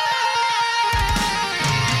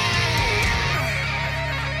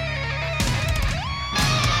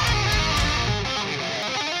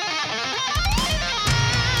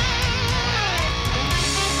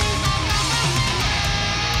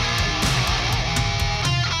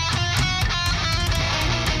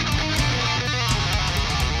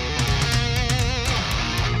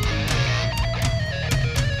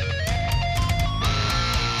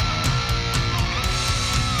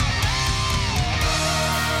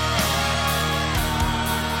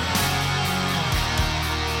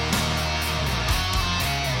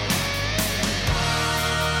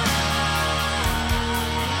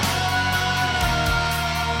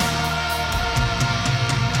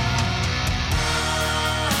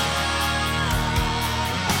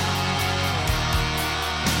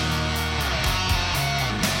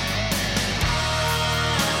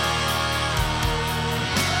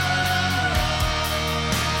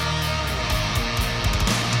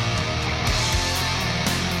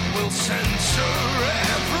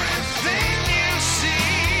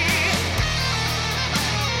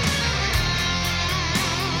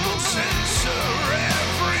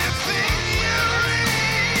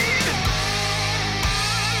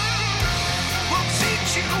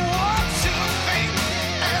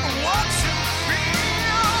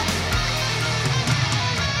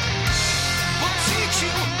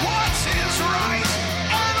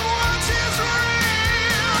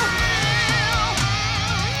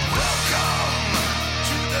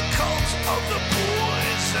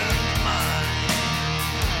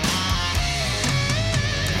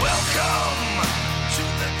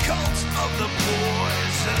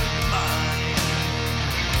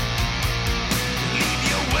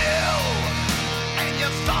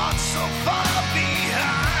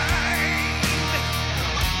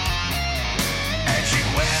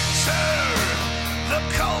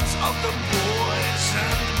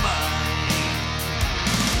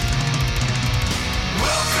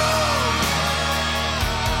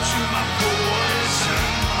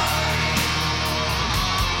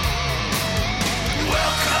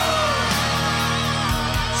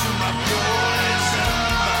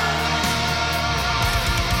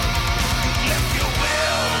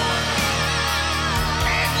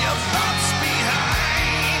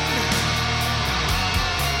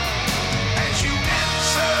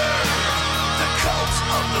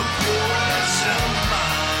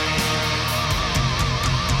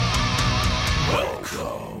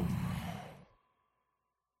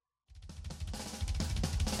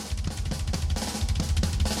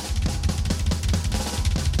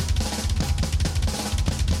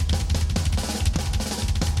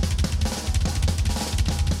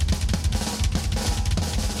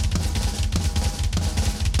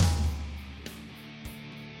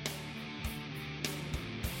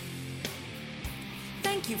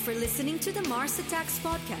Thank you for listening to the Mars Attacks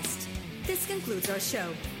podcast. This concludes our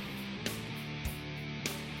show.